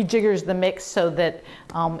sort of rejiggers the mix so that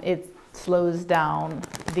it slows down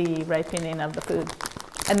the ripening of the food.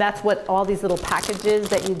 And that's what all these little packages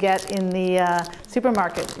that you get in the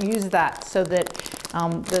supermarket use that so that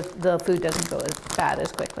the food doesn't go as bad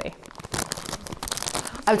as quickly.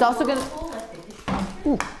 I was also going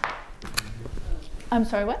to. I'm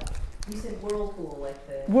sorry, what? You said Whirlpool, like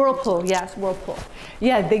the. Whirlpool, yes, Whirlpool.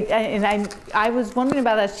 Yeah, and I was wondering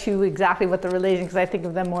about that too, exactly what the relation, because I think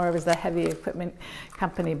of them more as a heavy equipment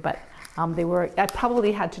company, but it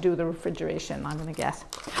probably had to do with the refrigeration, I'm going to guess.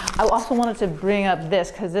 I also wanted to bring up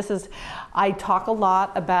this, because I talk a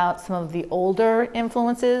lot about some of the older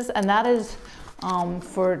influences, and that is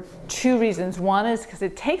for two reasons. One is because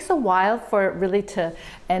it takes a while for it really to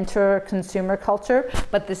enter consumer culture,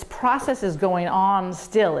 but this process is going on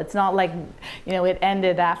still. It's not like, it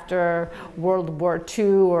ended after World War II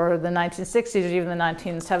or the 1960s or even the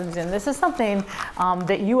 1970s. And this is something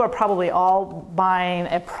that you are probably all buying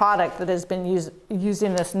a product that has been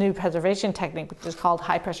using this new preservation technique, which is called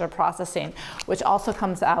high pressure processing, which also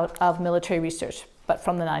comes out of military research, but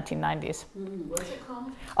from the 1990s. What's it called?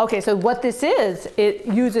 Okay, so what this is, it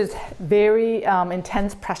uses very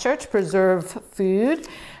intense pressure to preserve food,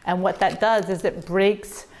 and what that does is it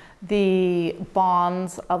breaks the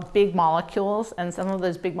bonds of big molecules, and some of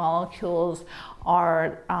those big molecules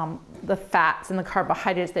are the fats and the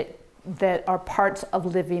carbohydrates that are parts of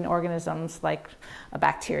living organisms like a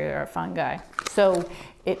bacteria or a fungi. So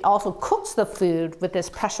it also cooks the food with this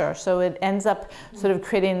pressure, so it ends up sort of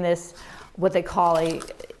creating this what they call a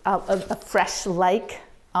fresh-like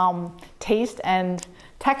taste and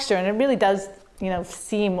texture, and it really does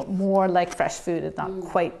seem more like fresh food. It's not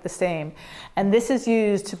quite the same. And this is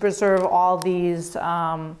used to preserve all these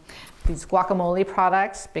guacamole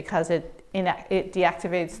products because it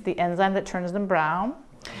deactivates the enzyme that turns them brown.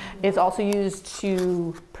 It's also used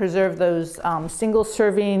to preserve those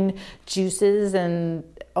single-serving juices and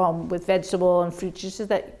with vegetable and fruit juices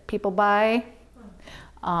that people buy.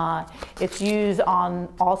 It's used on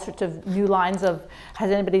all sorts of new lines of,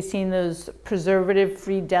 has anybody seen those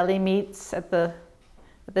preservative-free deli meats at the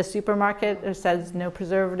supermarket? It says no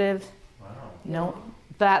preservatives. Wow. No,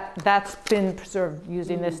 that's been preserved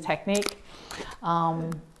using this technique.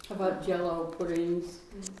 How about Jell-O puddings?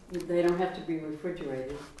 They don't have to be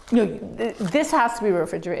refrigerated. No, this has to be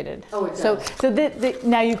refrigerated. Oh, it does. So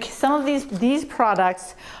now some of these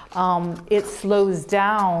products, it slows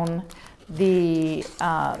down the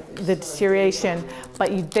deterioration,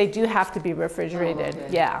 but they do have to be refrigerated. Oh,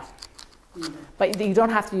 okay. Yeah. But you don't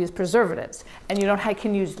have to use preservatives, and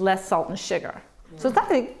can use less salt and sugar. So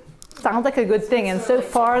that sounds like a good thing. And so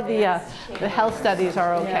far, the health studies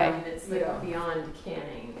are okay. Yeah, and it's like beyond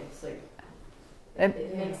canning. It's like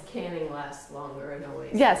it makes canning last longer in a way.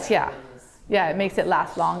 Yes, yeah, yeah. It makes it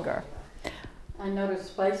last longer. I noticed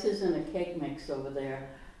spices in a cake mix over there.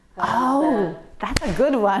 Oh, that's a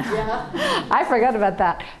good one. Yeah. I forgot about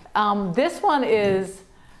that. This one is,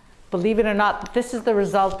 believe it or not, this is the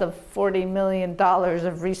result of $40 million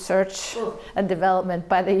of research and development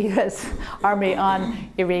by the U.S. Army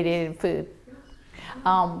on irradiated food.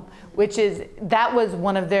 That was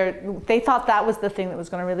one of they thought that was the thing that was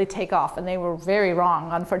going to really take off, and they were very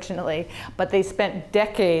wrong, unfortunately. But they spent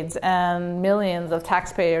decades and millions of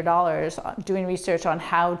taxpayer dollars doing research on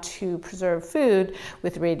how to preserve food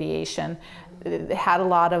with radiation. It had a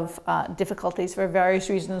lot of difficulties for various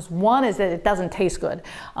reasons. One is that it doesn't taste good.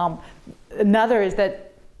 Another is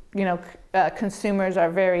that consumers are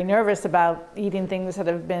very nervous about eating things that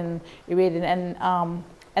have been irradiated,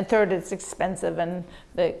 and third, it's expensive, and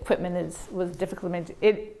the equipment was difficult to maintain.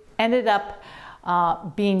 It ended up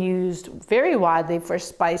being used very widely for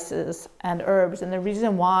spices and herbs, and the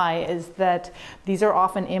reason why is that these are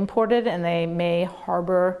often imported, and they may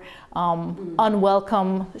harbor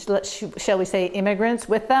unwelcome, shall we say, immigrants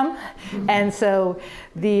with them. And so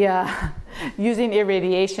using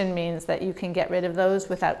irradiation means that you can get rid of those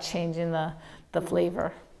without changing the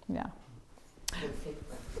flavor. Yeah.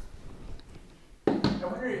 I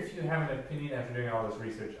wonder if you have an opinion after doing all this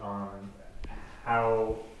research on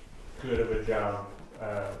how good of a job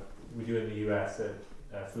we do in the U.S.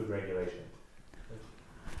 at food regulation.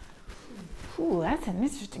 Ooh, that's an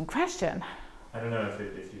interesting question. I don't know if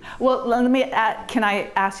you. Well, let me can I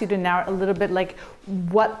ask you to narrow a little bit, like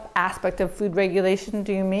what aspect of food regulation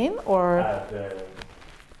do you mean, or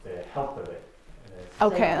The health of it.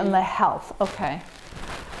 okay, and the health. Okay.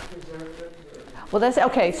 Well, that's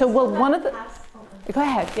okay. So, well, one of the. Go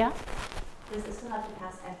ahead. Yeah. Does it still have to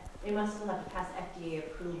pass? It must still have to pass FDA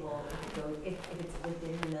approval if it's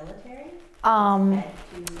within the military.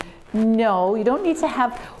 No, you don't need to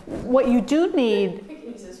have. What you do need.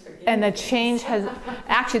 And the change has,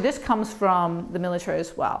 actually this comes from the military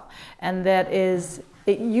as well. And that is,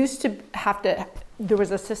 it used to have to, there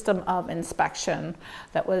was a system of inspection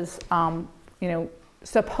that was,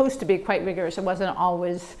 supposed to be quite rigorous. It wasn't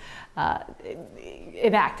always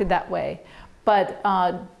enacted that way. But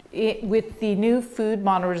with the new Food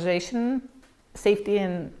Modernization, Safety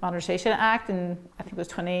and Modernization Act in, I think it was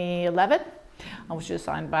 2011, which was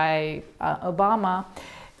signed by Obama,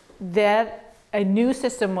 that a new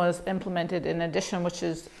system was implemented in addition, which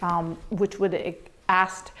would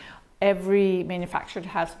ask every manufacturer to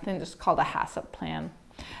have something that's called a HACCP plan.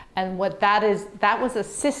 And what that is, that was a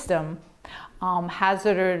system,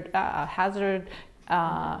 hazard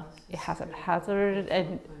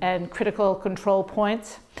and critical control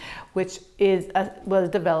points, which was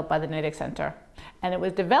developed by the Natick Center. And it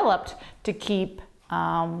was developed to keep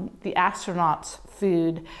the astronauts'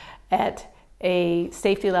 food at a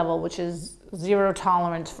safety level, which is 0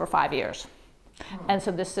 tolerance for 5 years. And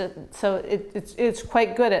so it's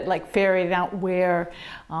quite good at like ferreting out where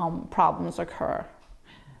problems occur.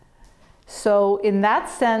 So in that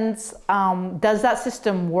sense, does that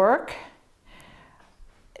system work?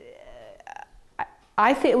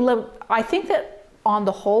 I think that on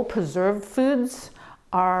the whole, preserved foods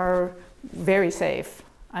are very safe.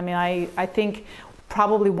 I mean, I think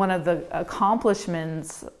probably one of the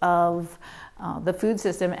accomplishments of the food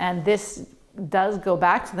system, and this does go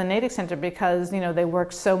back to the Natick Center because they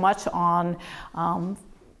work so much on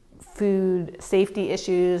food safety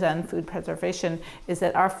issues and food preservation, is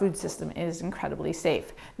that our food system is incredibly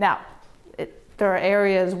safe. Now, there are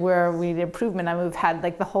areas where we need improvement. I mean, we've had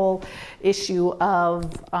like the whole issue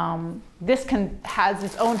of this has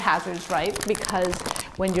its own hazards, right? Because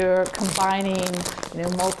when you're combining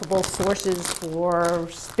multiple sources for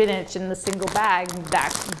spinach in the single bag,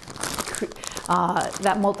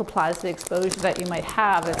 that multiplies the exposure that you might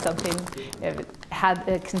have if it had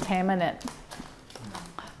a contaminant.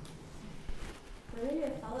 Maybe a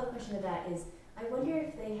follow-up question to that is, I wonder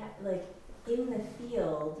if they have, like, in the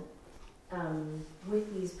field,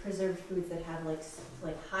 with these preserved foods that have like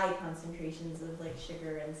high concentrations of like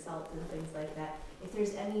sugar and salt and things like that, if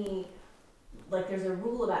there's any, like there's a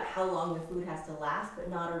rule about how long the food has to last, but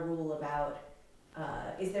not a rule about,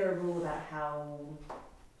 is there a rule about how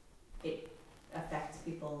it affects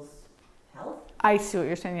people's health? I see what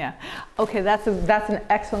you're saying, yeah. Okay, that's an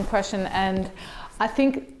excellent question, and I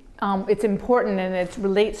think it's important, and it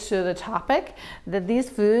relates to the topic, that these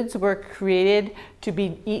foods were created to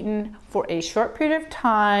be eaten for a short period of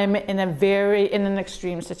time in an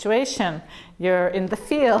extreme situation. You're in the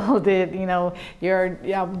field, you're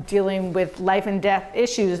dealing with life and death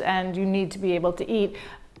issues, and you need to be able to eat.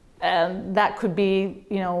 And that could be,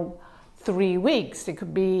 3 weeks. It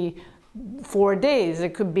could be 4 days.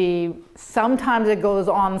 It could be, sometimes it goes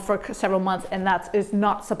on for several months, and that is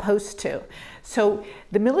not supposed to. So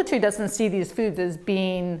the military doesn't see these foods as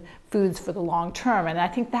being foods for the long term, and I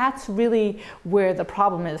think that's really where the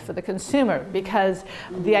problem is for the consumer, because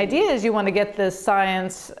the idea is you want to get this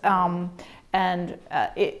science that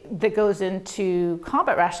goes into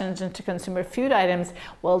combat rations, into consumer food items.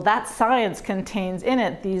 Well, that science contains in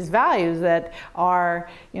it these values that are,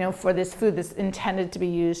 for this food that's intended to be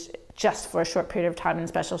used just for a short period of time in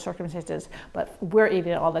special circumstances, but we're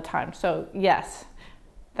eating it all the time. So yes,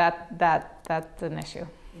 that's an issue. Yeah.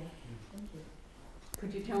 Thank you.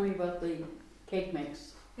 Could you tell me about the cake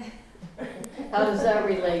mix? How does that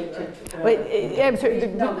relate to? I'm sorry,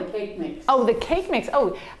 the cake mix. Oh, the cake mix.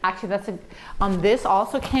 Oh, actually, this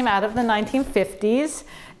also came out of the 1950s,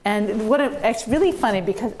 and it's really funny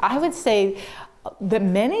because I would say that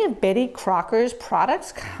many of Betty Crocker's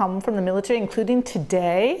products come from the military, including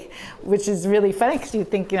today, which is really funny because you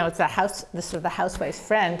think, it's this sort of the housewife's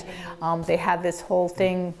friend. They had this whole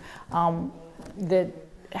thing that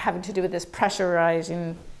having to do with this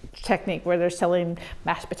pressurizing technique where they're selling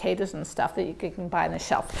mashed potatoes and stuff that you can buy on the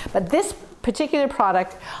shelf. But this particular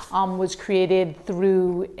product was created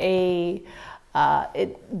through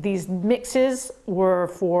these mixes were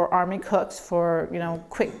for army cooks for,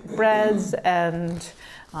 quick breads and,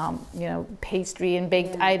 pastry and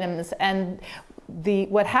baked items. And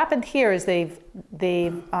what happened here is they've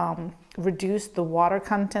reduced the water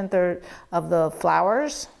content of the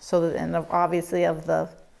flours, and obviously of the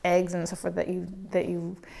eggs and so forth that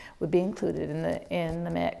you would be included in the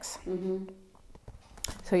mix. Mm-hmm.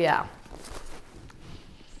 So yeah.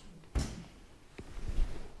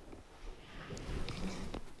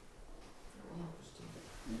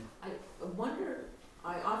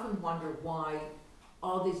 I often wonder why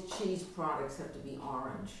all these cheese products have to be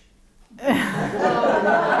orange.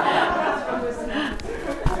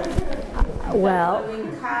 Well, I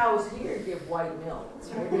mean, cows here give white milk.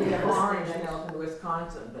 They have orange milk in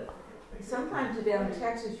Wisconsin, but sometimes down in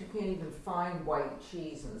Texas you can't even find white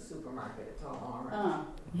cheese in the supermarket. It's all orange.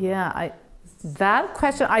 yeah, that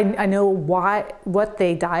question, I know what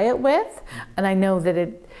they dye it with, and I know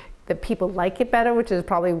that people like it better, which is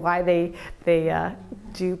probably why they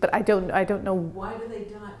do. But I don't know. Why do they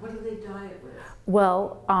dye? What do they dye it with?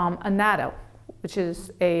 Well, annatto, which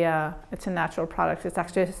is it's a natural product. It's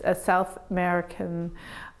actually a South American,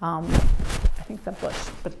 I think it's a bush,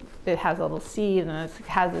 but it has a little seed and it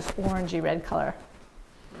has this orangey red color.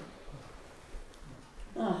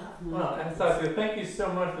 Well, Anastacia, thank you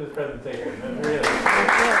so much for this presentation. Really.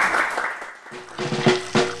 Thank you.